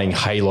ago, playing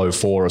Halo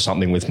 4 or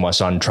something with my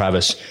son,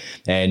 Travis,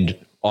 and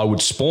I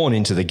would spawn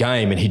into the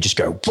game and he'd just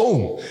go,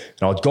 boom.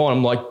 And I'd go on,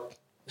 I'm like,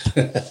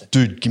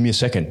 dude, give me a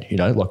second,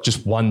 like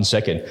just 1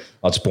 second.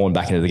 I'd spawn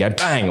back into the game.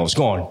 Bang, I was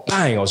gone.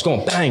 Bang, I was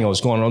gone. Bang, I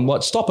was gone. I'm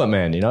like, stop it,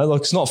 man. Like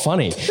it's not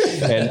funny.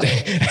 And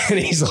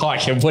he's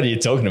like, what are you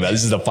talking about?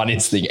 This is the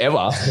funniest thing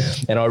ever.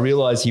 And I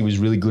realized he was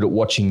really good at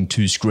watching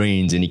two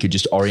screens and he could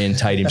just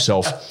orientate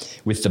himself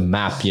with the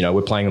map.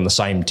 We're playing on the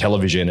same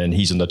television and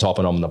he's on the top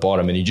and I'm on the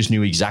bottom, and he just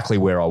knew exactly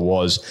where I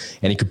was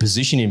and he could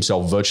position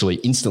himself virtually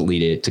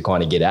instantly to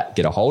kind of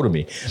get a hold of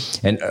me.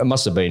 And it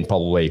must have been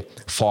probably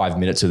 5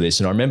 minutes of this.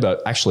 And I remember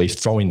actually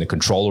throwing the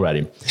controller at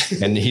him,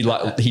 and he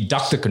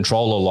ducked the controller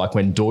like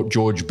when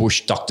George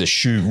Bush ducked a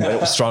shoe when it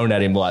was thrown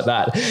at him like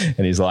that.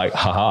 And he's like,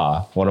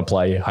 haha, want to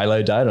play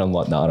Halo, Dad? And I'm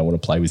like, no, I don't want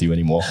to play with you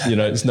anymore.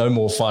 It's no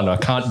more fun. I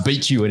can't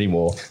beat you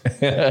anymore.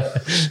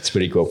 It's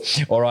pretty cool.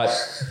 All right.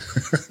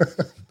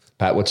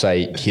 Pat, what's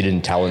a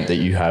hidden talent that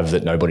you have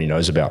that nobody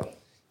knows about?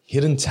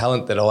 Hidden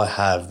talent that I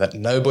have that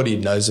nobody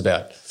knows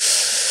about.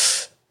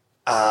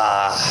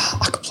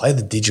 I play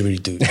the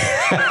didgeridoo.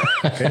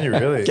 Can you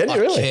really? Can you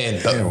really? I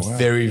can, but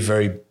very,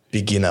 very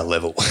beginner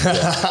level.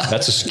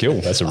 That's a skill.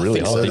 That's a really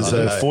hard thing. There's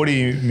a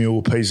 40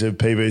 mil piece of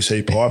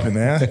PVC pipe in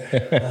there.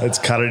 Let's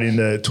cut it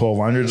into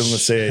 1200 and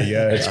let's see how you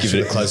go. Let's give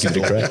it a close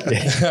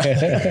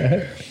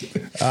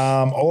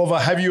crack. Oliver,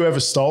 have you ever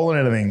stolen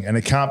anything? And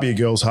it can't be a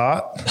girl's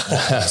heart.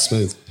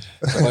 Smooth.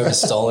 Have I ever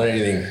stolen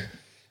anything?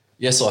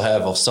 Yes, I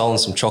have. I've stolen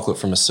some chocolate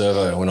from a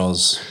servo when I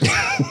was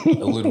a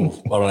little,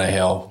 I don't know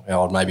how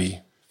old,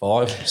 maybe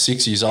 5,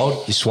 6 years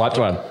old. You swiped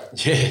one.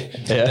 Yeah.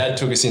 Dad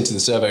took us into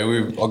the servo.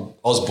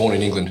 I was born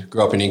in England,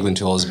 grew up in England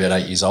till I was about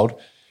 8 years old.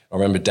 I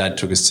remember Dad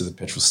took us to the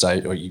petrol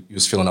station, or he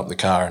was filling up the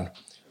car and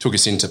took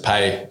us in to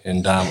pay.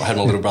 And I had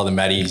my little brother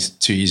Matty, he's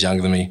 2 years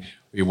younger than me.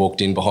 We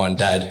walked in behind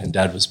Dad and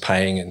Dad was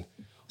paying and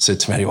said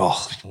to Matty,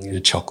 I need a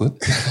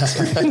chocolate.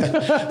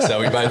 So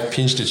we both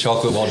pinched a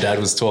chocolate while Dad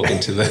was talking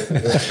to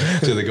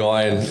the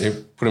guy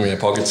and put him in our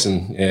pockets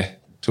and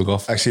took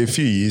off. Actually, a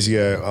few years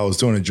ago, I was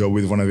doing a job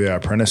with one of our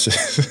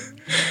apprentices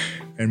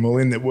and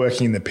we're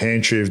working in the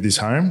pantry of this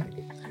home.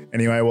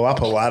 Anyway, well,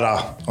 up a ladder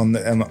up on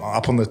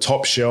the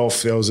top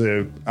shelf, there was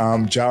a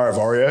jar of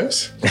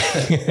Oreos.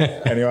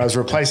 Anyway, I was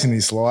replacing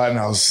this light and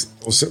I was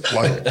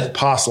like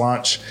past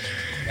lunch.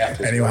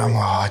 Anyway, I'm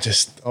like,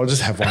 I'll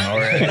just have one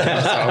Oreo. So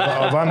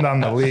I've undone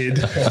the lid.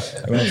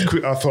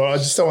 And I thought, I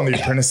just don't want the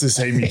apprentice to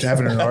see me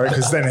having an Oreo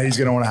because then he's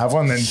going to want to have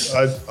one. Then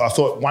I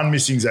thought one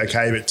missing's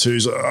okay, but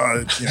two's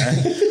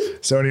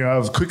So anyway,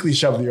 I've quickly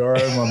shoved the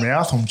Oreo in my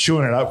mouth. I'm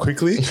chewing it up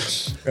quickly.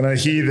 And I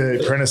hear the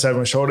apprentice over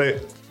my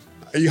shoulder,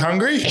 "Are you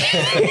hungry?"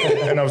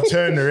 And I've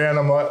turned around.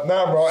 I'm like,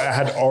 "No, I'm right." I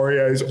had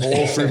Oreos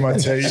all through my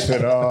teeth.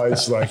 And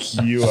it's like,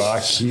 you are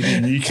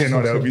kidding. You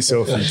cannot help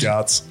yourself, you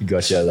guts.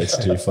 Gotcha. That's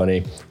too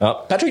funny.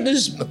 Patrick,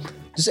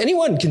 does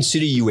anyone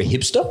consider you a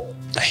hipster?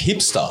 A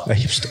hipster? A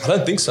hipster? I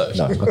don't think so.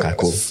 No. Okay,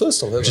 cool.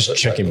 First I've ever Just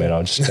checking, man.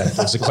 It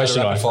was a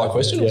question. Fire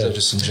question, or was that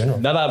just in general?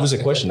 No, it was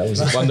a question. That was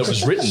the one that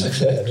was written.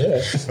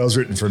 That was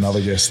written for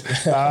another guest.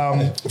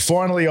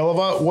 Finally,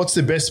 Oliver, what's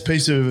the best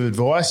piece of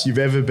advice you've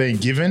ever been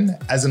given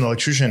as an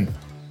electrician?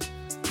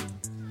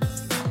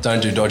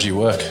 Don't do dodgy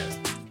work.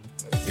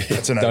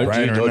 That's a Don't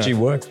no-brainer, do dodgy isn't it?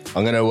 work.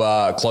 I'm going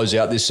to close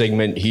out this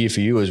segment here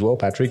for you as well,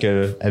 Patrick.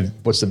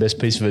 What's the best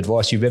piece of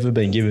advice you've ever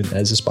been given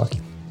as a sparky?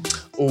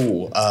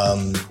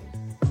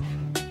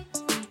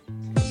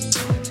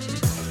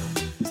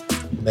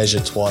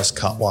 Measure twice,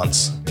 cut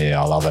once. Yeah,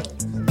 I love it.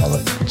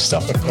 Good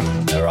stuff.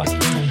 All right.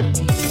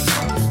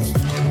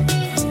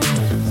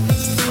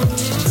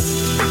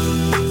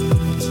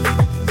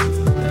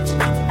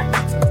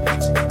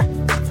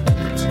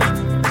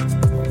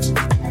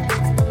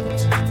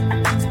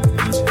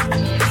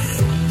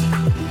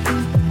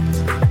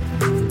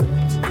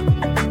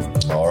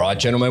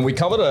 Gentlemen, we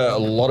covered a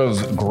lot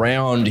of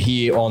ground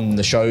here on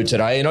the show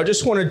today, and I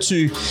just wanted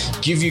to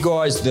give you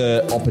guys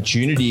the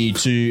opportunity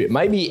to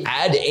maybe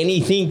add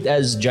anything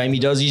as Jamie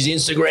does his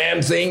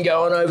Instagram thing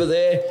going over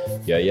there.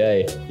 Yeah,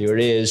 here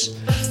it is.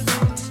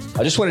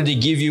 I just wanted to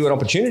give you an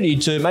opportunity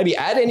to maybe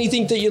add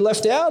anything that you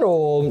left out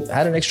or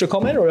add an extra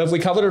comment, or have we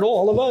covered it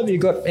all? Oliver, have you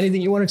got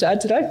anything you wanted to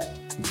add today?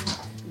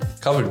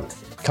 Covered?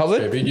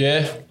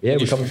 Yeah.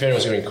 If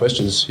anyone's got any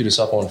questions, hit us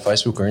up on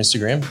Facebook or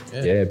Instagram.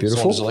 Yeah, beautiful.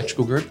 Saunders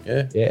Electrical Group.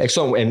 Yeah,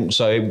 excellent. And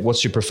so,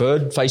 what's your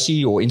preferred,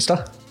 Facey or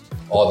Insta?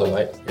 Either,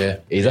 mate. Yeah,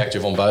 either.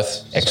 Active on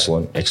both.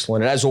 Excellent.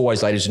 And as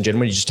always, ladies and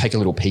gentlemen, you just take a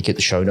little peek at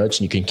the show notes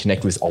and you can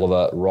connect with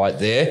Oliver right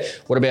there.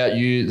 What about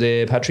you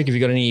there, Patrick? Have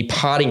you got any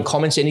parting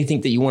comments,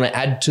 anything that you want to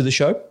add to the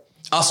show?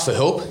 Ask for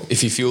help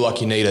if you feel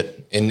like you need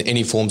it in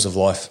any forms of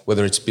life,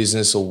 whether it's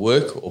business or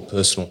work or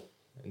personal.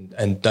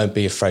 And don't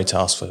be afraid to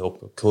ask for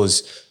help,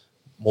 because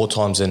more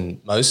times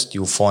than most,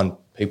 you'll find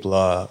people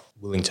are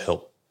willing to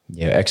help.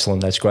 Yeah,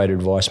 excellent. That's great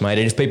advice, mate.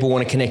 And if people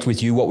want to connect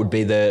with you, what would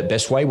be the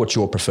best way? What's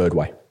your preferred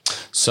way?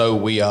 So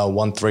we are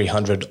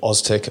 1300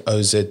 Oztech,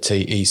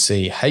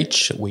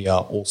 OZTECH. We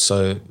are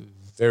also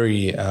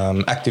very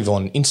active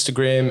on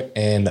Instagram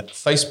and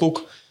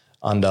Facebook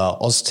under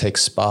Oztech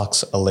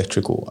Sparks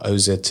Electrical,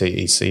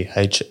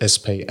 OZTECH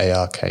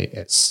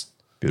SPARKS.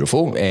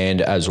 Beautiful.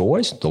 And as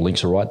always, the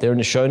links are right there in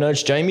the show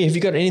notes. Jamie, have you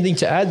got anything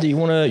to add that you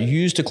want to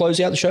use to close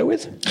out the show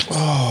with?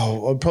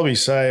 I'd probably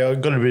say I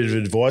got a bit of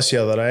advice the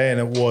other day, and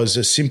it was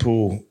a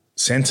simple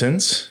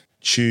sentence: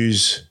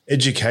 choose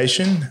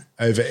education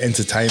over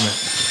entertainment.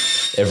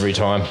 Every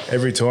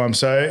time.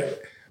 So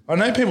I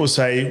know people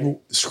say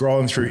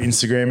scrolling through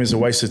Instagram is a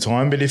waste of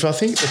time, but if I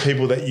think the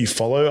people that you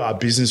follow are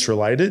business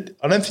related,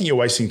 I don't think you're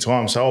wasting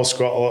time. So I'll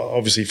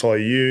obviously follow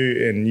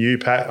you and you,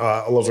 Pat,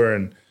 Oliver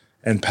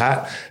and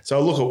Pat. So I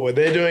look at what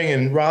they're doing,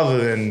 and rather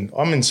than,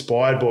 I'm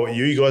inspired by what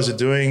you guys are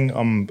doing.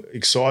 I'm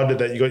excited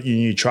that you got your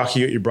new truck,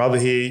 you got your brother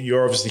here.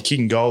 You're obviously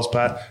kicking goals,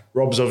 Pat.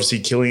 Rob's obviously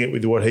killing it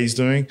with what he's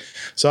doing.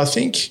 So I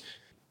think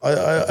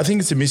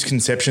it's a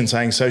misconception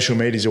saying social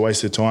media is a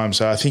waste of time.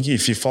 So I think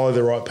if you follow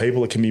the right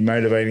people, it can be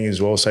motivating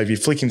as well. So if you're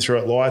flicking through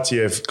at lights,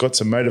 you've got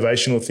some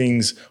motivational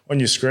things on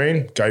your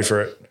screen, go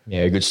for it.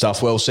 Yeah, good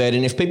stuff. Well said.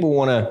 And if people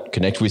want to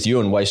connect with you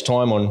and waste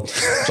time on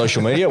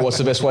social media, what's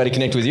the best way to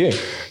connect with you?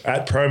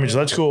 At Pro Image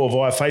Electrical or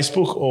via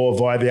Facebook or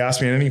via the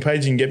Ask Me Anything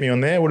page. You can get me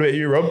on there. What about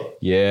you, Rob?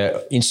 Yeah,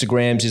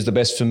 Instagrams is the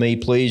best for me,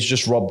 please.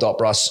 Just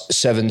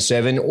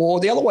rob.russ77.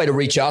 Or the other way to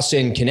reach us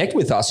and connect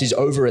with us is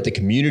over at the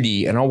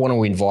community. And I want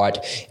to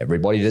invite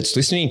everybody that's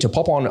listening to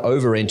pop on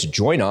over and to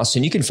join us.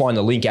 And you can find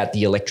the link at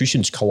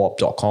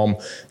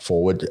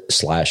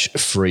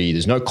theelectricianscoop.com/free.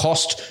 There's no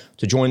cost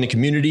to join the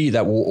community.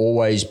 That will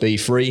always be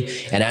free.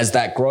 And as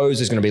that grows,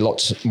 there's going to be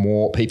lots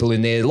more people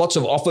in there, lots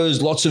of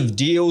offers, lots of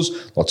deals,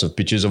 lots of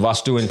pictures of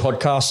us doing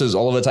podcasts as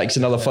Oliver takes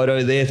another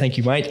photo there. Thank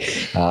you,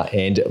 mate.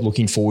 And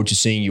looking forward to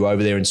seeing you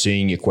over there and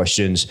seeing your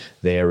questions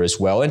there as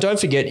well. And don't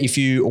forget, if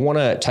you want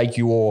to take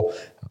your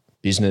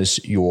business,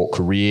 your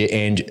career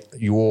and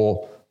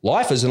your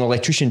life as an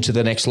electrician to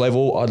the next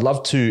level, I'd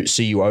love to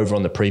see you over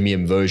on the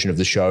premium version of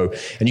the show.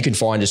 And you can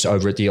find us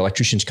over at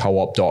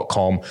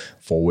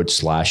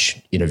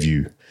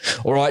theelectricianscoop.com/interview.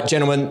 All right,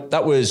 gentlemen,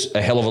 that was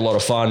a hell of a lot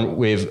of fun.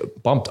 We've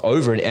bumped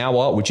over an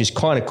hour, which is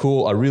kind of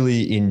cool. I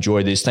really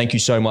enjoyed this. Thank you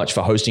so much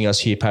for hosting us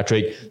here,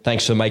 Patrick.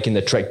 Thanks for making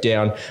the trek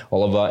down,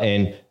 Oliver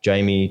and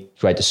Jamie.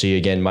 Great to see you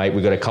again, mate.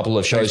 We've got a couple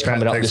of shows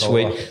coming up this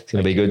week. It's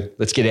going to be good.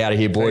 Let's get out of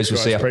here, boys. We'll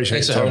see you.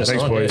 Appreciate it.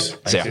 Thanks, boys.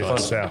 See you.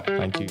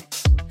 Thank you.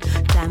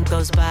 Time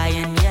goes by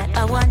and yet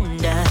I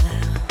wonder,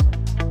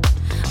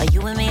 are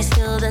you and me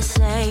still the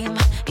same?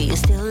 Are you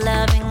still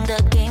loving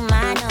the game?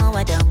 I know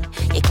I don't.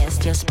 You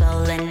cast your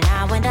spell and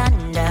I went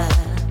under.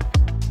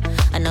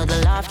 I know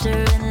the laughter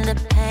and the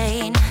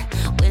pain.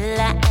 Will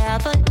I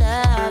ever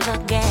love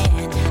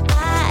again?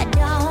 I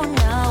don't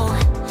know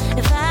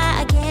if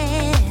I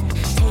can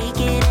take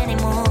it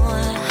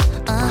anymore.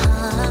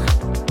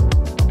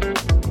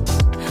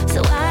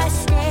 So I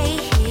stay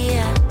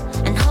here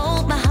and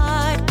hold my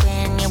heart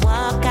when you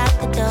walk out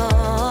the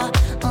door.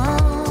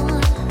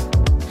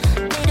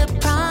 Made a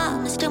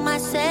promise to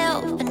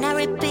myself and I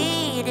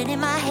repeat it in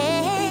my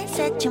head.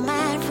 Set your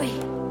mind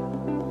free,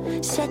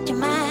 set your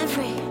mind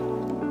free.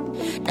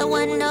 No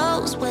one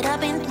knows what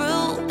I've been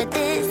through, but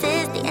this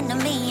is the end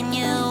of me and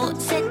you.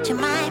 Set your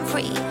mind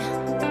free.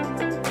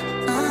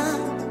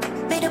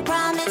 Made a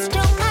promise to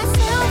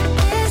myself,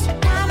 this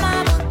time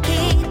I will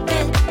keep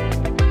it.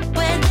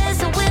 Where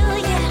there's a will,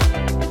 yeah,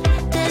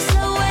 there's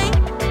a way.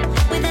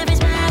 With every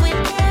smile,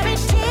 with every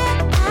tear,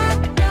 I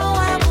know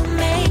I will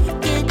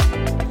make it.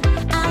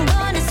 I'm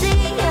gonna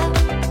see a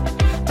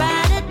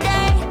brighter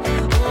day.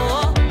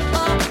 Oh,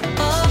 oh,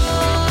 oh,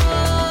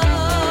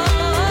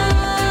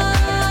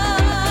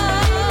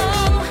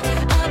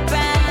 a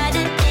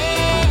brighter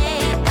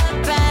day, a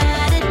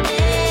brighter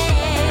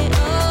day.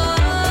 Oh,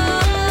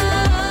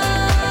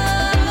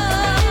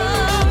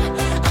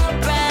 a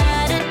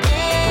brighter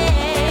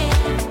day.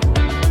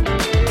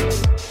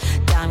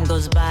 Time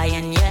goes by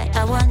and yet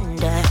I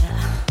wonder,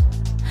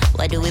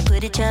 why do we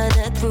put each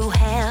other through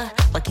hell?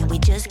 Why can't we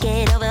just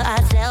get over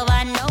ourselves?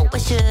 I know I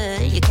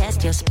should. You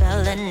cast your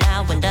spell and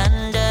I went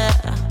under.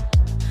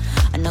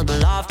 I know the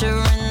laughter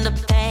and the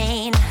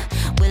pain.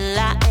 Will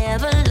I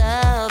ever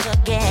love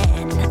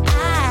again?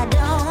 I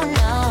don't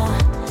know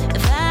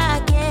if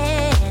I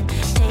can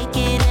take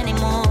it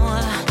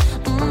anymore.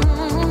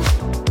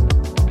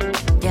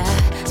 Yeah,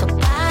 so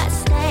I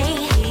stay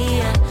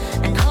here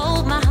and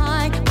hold my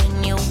heart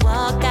when you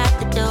walk out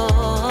the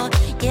door.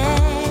 Yeah,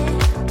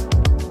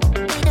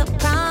 made a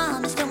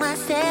promise to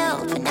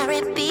myself and I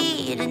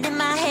repeat it in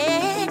my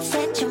head.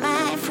 Set your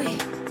mind free,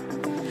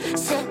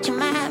 set your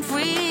mind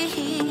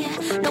free.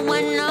 No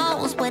one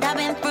knows what I've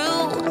been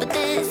through.